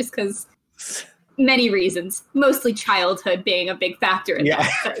missed just because many reasons, mostly childhood being a big factor in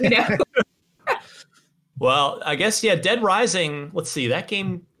that. Well, I guess, Dead Rising, let's see, that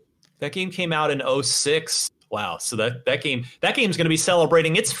game came out in 2006. Wow. So that game's going to be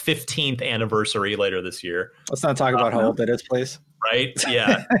celebrating its 15th anniversary later this year. Let's not talk about how old it is, please. Right?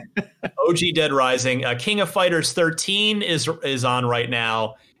 Yeah. OG Dead Rising. King of Fighters 13 is on right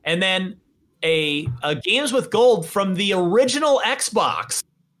now. And then a Games with Gold from the original Xbox.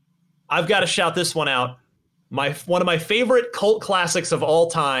 I've got to shout this one out. One of my favorite cult classics of all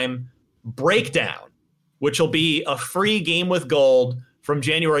time, Breakdown, which will be a free Game with Gold from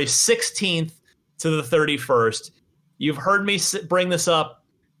January 16th to the 31st. You've heard me bring this up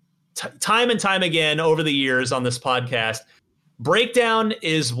time and time again over the years on this podcast. Breakdown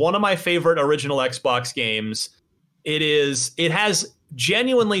is one of my favorite original Xbox games. It has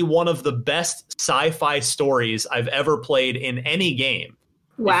genuinely one of the best sci-fi stories I've ever played in any game.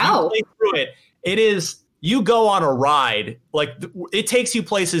 Wow. If you play through it, you go on a ride. Like, it takes you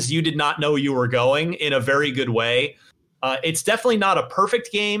places you did not know you were going in a very good way. It's definitely not a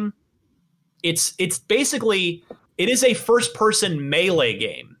perfect game. It's basically, it is a first-person melee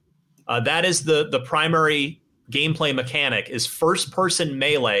game. That is the primary gameplay mechanic, is first-person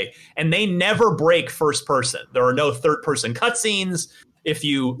melee, and they never break first-person. There are no third-person cutscenes. If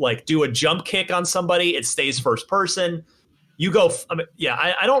you do a jump kick on somebody, it stays first-person. You go.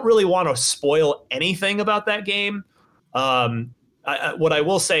 I don't really want to spoil anything about that game. What I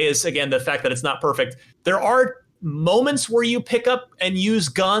will say is, again, the fact that it's not perfect. There are moments where you pick up and use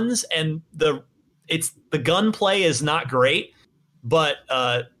guns, and the gunplay is not great. But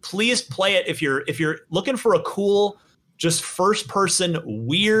please play it if you're looking for a cool, just first person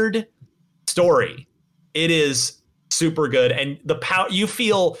weird story. It is super good, and the power you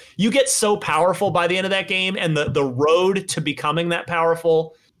get so powerful by the end of that game, and the road to becoming that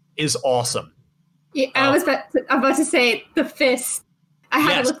powerful is awesome. Yeah, I'm about to say the fist. I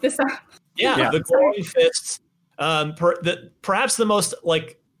had to look this up. Yeah, the glowing fists. Perhaps the most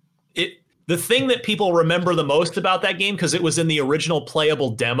the thing that people remember the most about that game, because it was in the original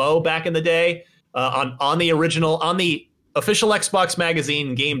playable demo back in the day, on the official Xbox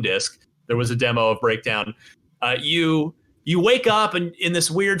Magazine game disc, there was a demo of Breakdown. You wake up in this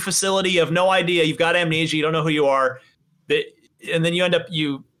weird facility, you have no idea, you've got amnesia, you don't know who you are, and then you end up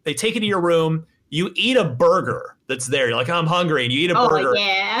they take you to your room, you eat a burger that's there, you're like, I'm hungry, and you eat a burger,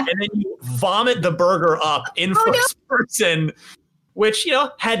 and then you vomit the burger up in first person. Which,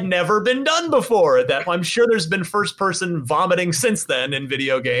 had never been done before. That I'm sure there's been first-person vomiting since then in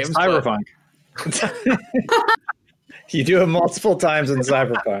video games. Cyberpunk. You do it multiple times in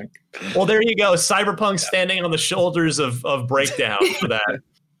Cyberpunk. Well, there you go. Cyberpunk standing on the shoulders of Breakdown for that.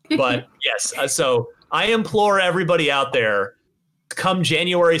 But yes, so I implore everybody out there, come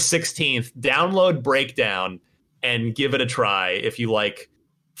January 16th, download Breakdown. and give it a try. If you like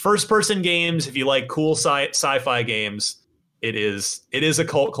first-person games, if you like cool sci-fi games, it is a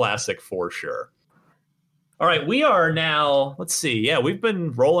cult classic for sure. All right, we are now, let's see. Yeah, we've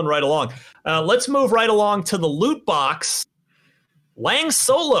been rolling right along. Let's move right along to the loot box. Lang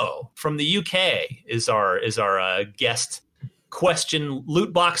Solo from the UK is our guest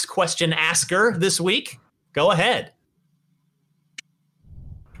loot box question asker this week. Go ahead.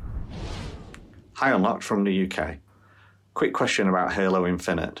 Hi, Unlocked from the UK. Quick question about Halo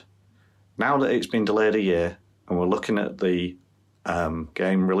Infinite. Now that it's been delayed a year and we're looking at the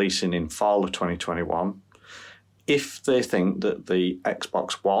game releasing in fall of 2021, if they think that the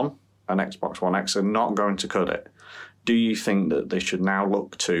Xbox One and Xbox One X are not going to cut it, do you think that they should now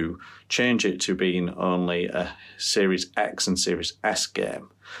look to change it to being only a Series X and Series S game?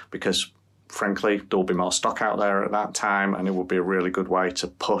 Because, frankly, there'll be more stock out there at that time, and it would be a really good way to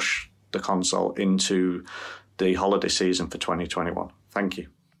push the console into the holiday season for 2021. Thank you.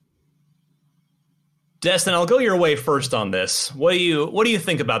 Destin, I'll go your way first on this. What do you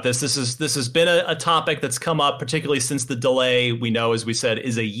think about this? This has been a topic that's come up, particularly since the delay, we know, as we said,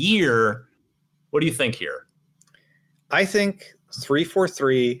 is a year. What do you think here? I think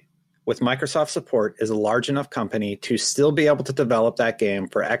 343 with Microsoft support is a large enough company to still be able to develop that game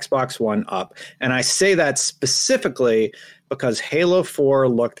for Xbox One up. And I say that specifically because Halo 4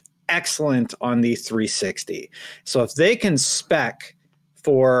 looked excellent on the 360. So if they can spec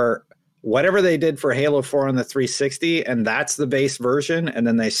for whatever they did for Halo 4 on the 360, and that's the base version, and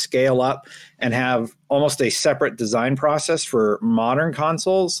then they scale up and have almost a separate design process for modern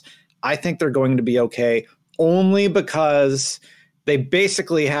consoles, I think they're going to be okay, only because they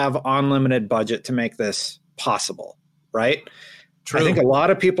basically have unlimited budget to make this possible, right? True. I think a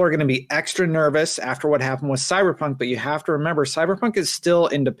lot of people are going to be extra nervous after what happened with Cyberpunk, but you have to remember Cyberpunk is still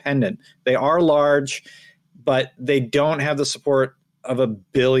independent. They are large, but they don't have the support of a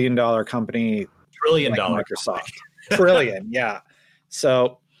billion-dollar company. Trillion-dollar like Microsoft. Trillion, yeah.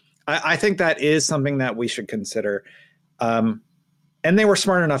 So I think that is something that we should consider. And they were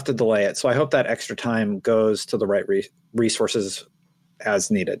smart enough to delay it. So I hope that extra time goes to the right resources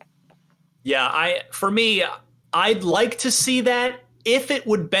as needed. Yeah, for me, I'd like to see that if it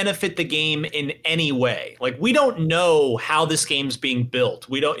would benefit the game in any way. Like, we don't know how this game's being built.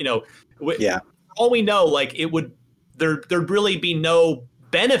 We don't, all we know, like, it would, there'd really be no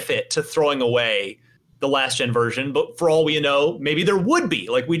benefit to throwing away the last gen version, but for all we know, maybe there would be.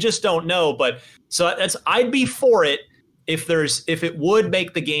 Like, we just don't know. But so I'd be for it if it would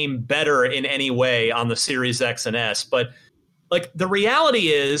make the game better in any way on the Series X and S. But like, the reality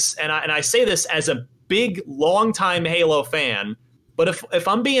is, and I say this as a big longtime Halo fan, but if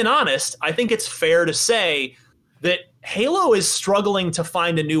I'm being honest, I think it's fair to say that Halo is struggling to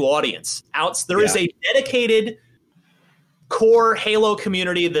find a new audience. There is a dedicated core Halo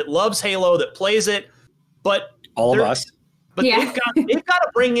community that loves Halo, that plays it, but all of us. But they've got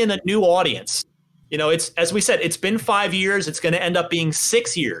to bring in a new audience. It's, as we said, it's been 5 years. It's going to end up being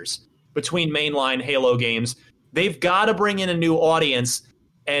 6 years between mainline Halo games. They've got to bring in a new audience,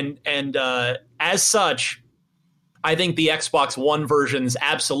 and as such, I think the Xbox One versions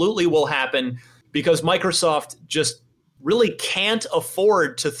absolutely will happen, because Microsoft just really can't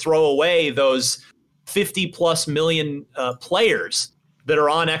afford to throw away those 50+ million players that are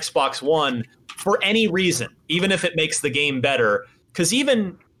on Xbox One for any reason, even if it makes the game better. Because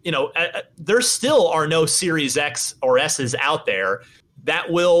even, there still are no Series X or S's out there.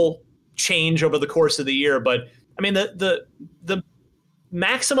 That will change over the course of the year. But I mean, the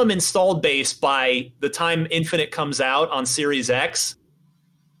maximum installed base by the time Infinite comes out on Series X,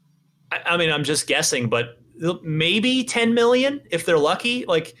 I mean, I'm just guessing, but maybe 10 million if they're lucky.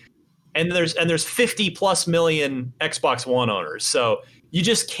 Like, and there's 50+ million Xbox One owners. So you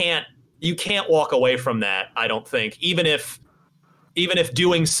just can't walk away from that, I don't think, even if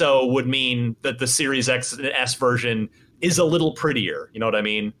doing so would mean that the Series X and S version is a little prettier. You know what I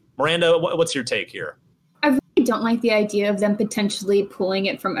mean? Miranda, what's your take here? I really don't like the idea of them potentially pulling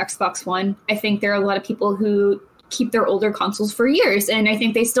it from Xbox One. I think there are a lot of people who keep their older consoles for years, and I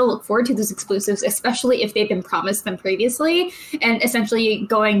think they still look forward to those exclusives, especially if they've been promised them previously, and essentially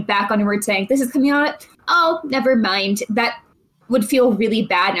going back on your word saying, this is coming out, oh, never mind. That would feel really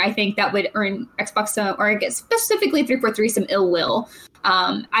bad, and I think that would earn Xbox or I guess specifically 343 some ill will.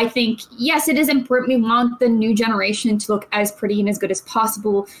 I think, yes, it is important. We want the new generation to look as pretty and as good as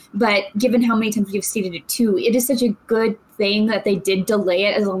possible, but given how many times we've stated it too, it is such a good thing that they did delay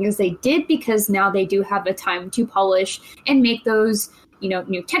it as long as they did, because now they do have the time to polish and make those,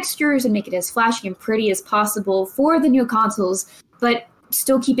 new textures and make it as flashy and pretty as possible for the new consoles. But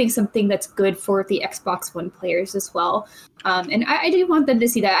still keeping something that's good for the Xbox One players as well. And I do want them to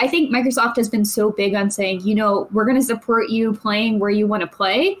see that. I think Microsoft has been so big on saying, we're going to support you playing where you want to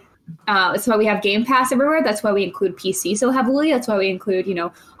play. That's why we have Game Pass everywhere. That's why we include PC so heavily. That's why we include,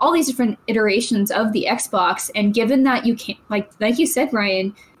 all these different iterations of the Xbox. And given that you can't, like you said,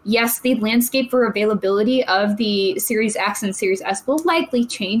 Ryan, yes, the landscape for availability of the Series X and Series S will likely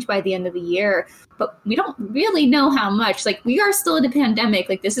change by the end of the year, but we don't really know how much. Like, we are still in a pandemic.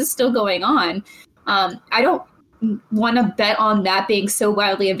 Like, this is still going on. I don't want to bet on that being so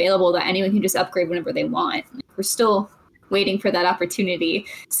widely available that anyone can just upgrade whenever they want. We're still waiting for that opportunity.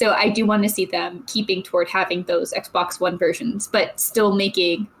 So I do want to see them keeping toward having those Xbox One versions, but still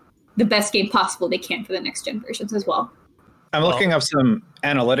making the best game possible they can for the next gen versions as well. I'm looking up some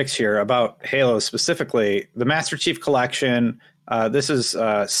analytics here about Halo specifically. The Master Chief Collection, this is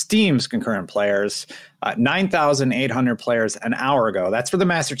Steam's concurrent players, 9,800 players an hour ago. That's for the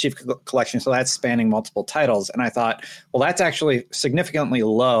Master Chief Collection, so that's spanning multiple titles. And I thought, well, that's actually significantly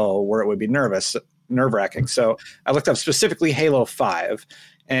low where it would be nerve-wracking. So I looked up specifically Halo 5,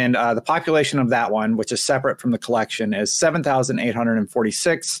 and the population of that one, which is separate from the collection, is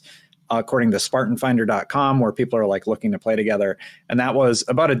 7,846, according to SpartanFinder.com, where people are like looking to play together. And that was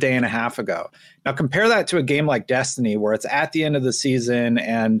about a day and a half ago. Now compare that to a game like Destiny, where it's at the end of the season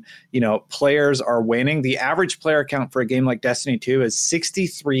and, players are waning. The average player count for a game like Destiny 2 is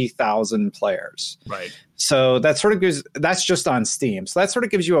 63,000 players. Right. So that sort of gives, that's just on Steam. So that sort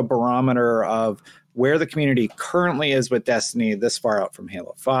of gives you a barometer of where the community currently is with Destiny this far out from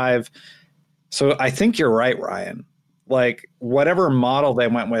Halo 5. So I think you're right, Ryan. Like, whatever model they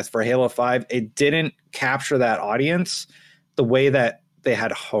went with for Halo 5, it didn't capture that audience the way that they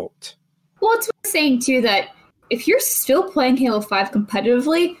had hoped. Well, it's worth saying, too, that if you're still playing Halo 5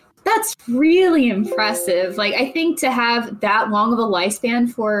 competitively, that's really impressive. Like, I think to have that long of a lifespan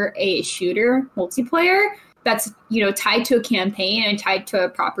for a shooter multiplayer that's, tied to a campaign and tied to a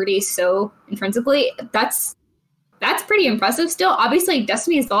property so intrinsically, that's pretty impressive still. Obviously,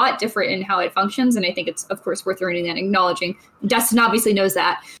 Destiny is a lot different in how it functions, and I think it's, of course, worth learning and acknowledging. Dustin obviously knows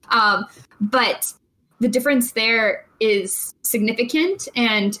that. But the difference there is significant,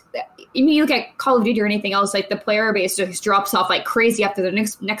 and you look at Call of Duty or anything else, like the player base just drops off like crazy after the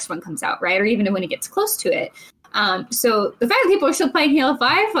next one comes out, right? Or even when it gets close to it. So the fact that people are still playing Halo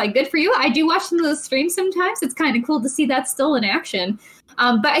 5, like, good for you. I do watch some of those streams sometimes. It's kind of cool to see that still in action.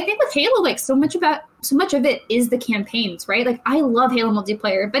 But I think with Halo, like, so much of it is the campaigns, right? Like, I love Halo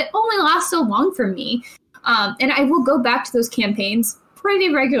multiplayer, but it only lasts so long for me. And I will go back to those campaigns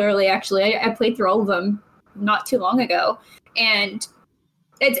pretty regularly, actually. I played through all of them not too long ago. And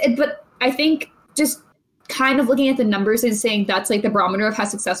but I think just kind of looking at the numbers and saying that's like the barometer of how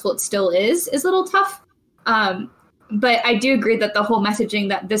successful it still is a little tough. But I do agree that the whole messaging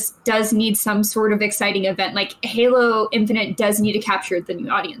that this does need some sort of exciting event, like Halo Infinite does need to capture the new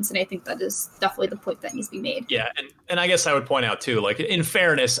audience. And I think that is definitely the point that needs to be made. Yeah. And I guess I would point out too, like, in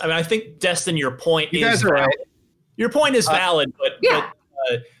fairness, I mean, I think, Destin, your point is valid. Right. Your point is valid, but, yeah.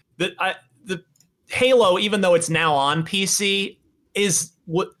 The Halo, even though it's now on PC, is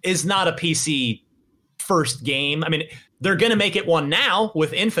not a PC first game. I mean, they're going to make it one now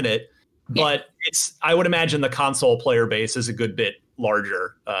with Infinite, but I would imagine the console player base is a good bit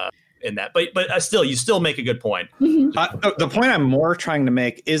larger in that. But still, you still make a good point. The point I'm more trying to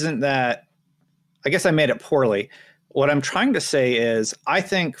make isn't that, I guess I made it poorly. What I'm trying to say is, I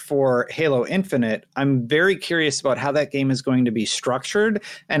think for Halo Infinite, I'm very curious about how that game is going to be structured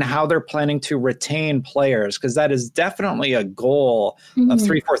and how they're planning to retain players, because that is definitely a goal of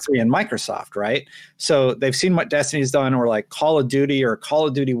 343 and Microsoft, right? So they've seen what Destiny's done, or like Call of Duty or Call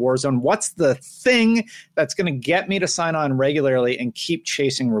of Duty Warzone. What's the thing that's going to get me to sign on regularly and keep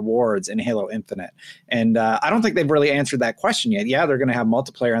chasing rewards in Halo Infinite? And I don't think they've really answered that question yet. Yeah, they're going to have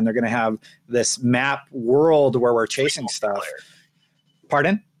multiplayer, and they're going to have this map world where we're chasing stuff.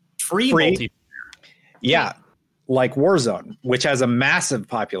 Pardon? Free multiplayer. Yeah, like Warzone, which has a massive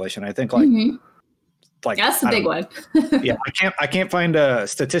population. I think like that's the big one. Yeah, I can't find a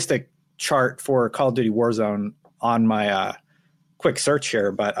statistic chart for Call of Duty Warzone on my quick search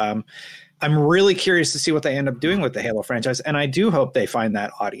here, but I'm really curious to see what they end up doing with the Halo franchise, and I do hope they find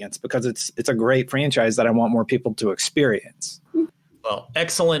that audience, because it's a great franchise that I want more people to experience. Well,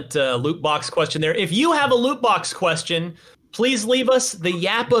 excellent loot box question there. If you have a loot box question, please leave us the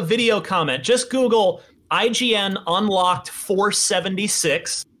Yappa video comment. Just Google IGN Unlocked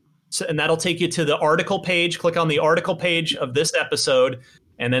 476, and that'll take you to the article page. Click on the article page of this episode,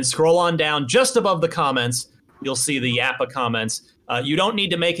 and then scroll on down just above the comments. You'll see the Yappa comments. You don't need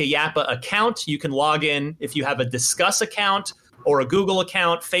to make a Yappa account. You can log in if you have a Discuss account or a Google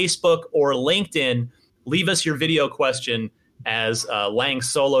account, Facebook, or LinkedIn. Leave us your video question, as Lang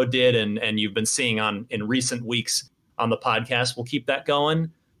Solo did, and you've been seeing in recent weeks on the podcast. We'll keep that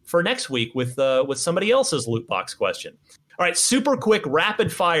going for next week with somebody else's loot box question. All right, super quick,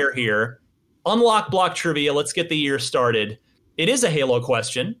 rapid fire here. Unlock block trivia. Let's get the year started. It is a Halo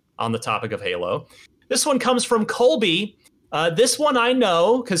question on the topic of Halo. This one comes from Colby. This one I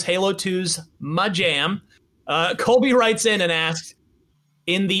know because Halo 2's my jam. Colby writes in and asks,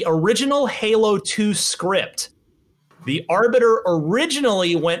 in the original Halo 2 script, the Arbiter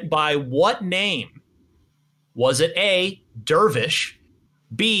originally went by what name? Was it A, Dervish,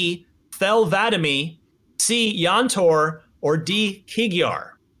 B, Thel 'Vadamee, C, Yantor, or D, Kigyar?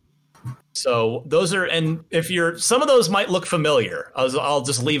 So those are, and if some of those might look familiar. I'll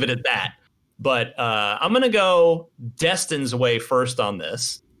just leave it at that. But I'm going to go Destin's way first on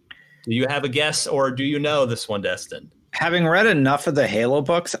this. Do you have a guess, or do you know this one, Destin? Having read enough of the Halo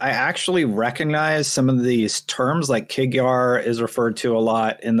books, I actually recognize some of these terms, like Kigyar is referred to a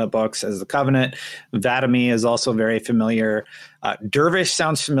lot in the books as the Covenant. 'Vadamee is also very familiar. Dervish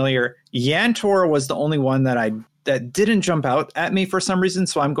sounds familiar. Yantor was the only one that didn't jump out at me for some reason,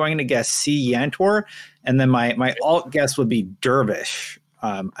 so I'm going to guess C, Yantor, and then my alt guess would be Dervish.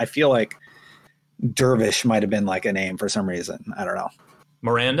 I feel like Dervish might have been like a name for some reason. I don't know.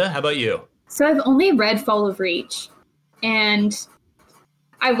 Miranda, how about you? So I've only read Fall of Reach, and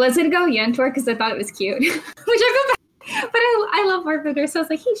I was going to go Yantor because I thought it was cute, which I feel bad, but I love Arbiter, so I was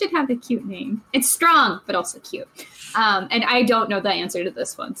like, he should have a cute name. It's strong, but also cute. And I don't know the answer to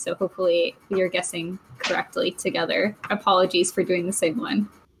this one, so hopefully you're guessing correctly together. Apologies for doing the same one.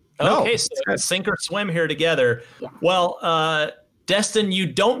 Okay, so sink or swim here together. Yeah. Well, Destin, you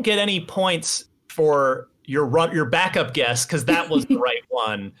don't get any points for your backup guess because that was the right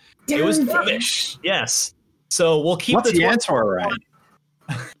one. It was Dervish. Yes. So we'll keep the answer right.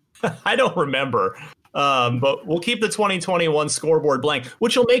 I don't remember. But we'll keep the 2021 scoreboard blank,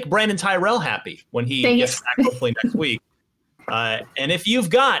 which will make Brandon Tyrell happy when he gets back hopefully next week. And if you've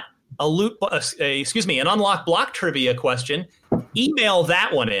got an unlock block trivia question, email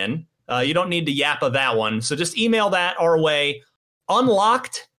that one in. You don't need to yappa that one. So just email that our way.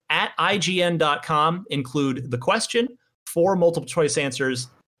 unlocked@ign.com. Include the question, 4 multiple choice answers,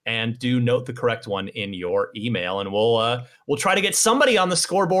 and do note the correct one in your email. And we'll try to get somebody on the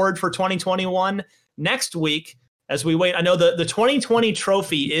scoreboard for 2021 next week as we wait. I know the 2020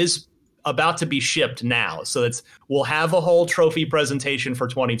 trophy is about to be shipped now. So we'll have a whole trophy presentation for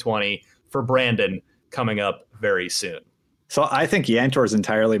 2020 for Brandon coming up very soon. So I think Yantor is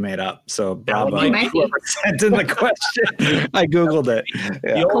entirely made up. So bravo, whoever sent in the question. I Googled it.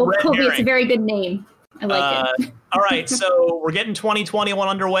 Yeah. Colby, it's a very good name. I like it. All right, so we're getting 2021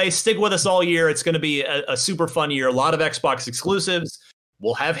 underway. Stick with us all year. It's going to be a super fun year. A lot of Xbox exclusives.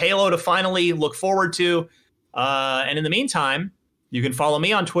 We'll have Halo to finally look forward to. And in the meantime, you can follow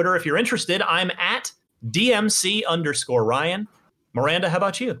me on Twitter if you're interested. I'm at DMC_Ryan. Miranda, how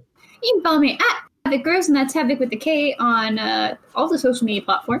about you? You can follow me at Havoc Grows, and that's Havoc with the K on all the social media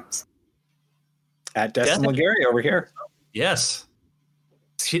platforms. At Destin Legary over here. Yes.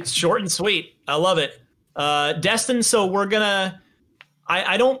 It's short and sweet. I love it. Destin, so we're gonna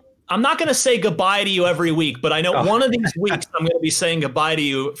I'm not gonna say goodbye to you every week, but I know one of these weeks I'm gonna be saying goodbye to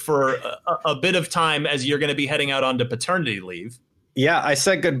you for a bit of time as you're gonna be heading out onto paternity leave. Yeah, I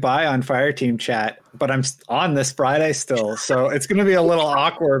said goodbye on Fireteam chat, but I'm on this Friday still, so it's gonna be a little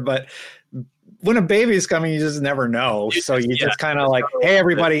awkward, but when a baby's coming, you just never know. So you just kind of like, hey,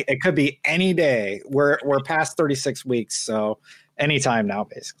 everybody, it could be any day. We're past 36 weeks, so anytime now,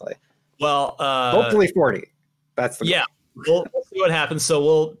 basically. Well, hopefully 40. That's the goal. We'll see what happens.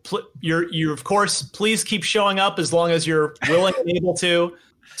 So you of course, please keep showing up as long as you're willing and able to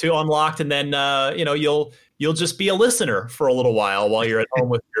Unlocked, and then you'll just be a listener for a little while you're at home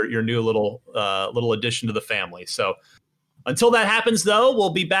with your new little addition to the family. So until that happens, though, we'll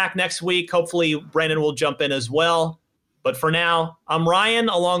be back next week. Hopefully, Brandon will jump in as well. But for now, I'm Ryan,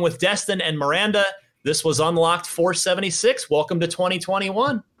 along with Destin and Miranda. This was Unlocked 476. Welcome to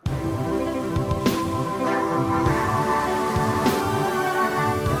 2021.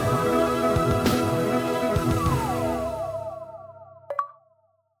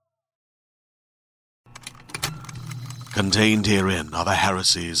 Contained herein are the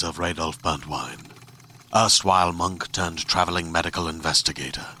heresies of Radolf Burntwine, erstwhile monk turned traveling medical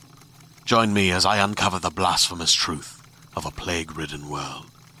investigator. Join me as I uncover the blasphemous truth of a plague-ridden world,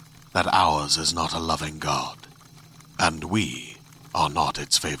 that ours is not a loving God, and we are not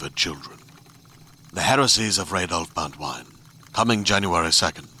its favored children. The heresies of Radolf Burntwine, coming January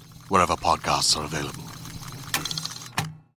 2nd, wherever podcasts are available.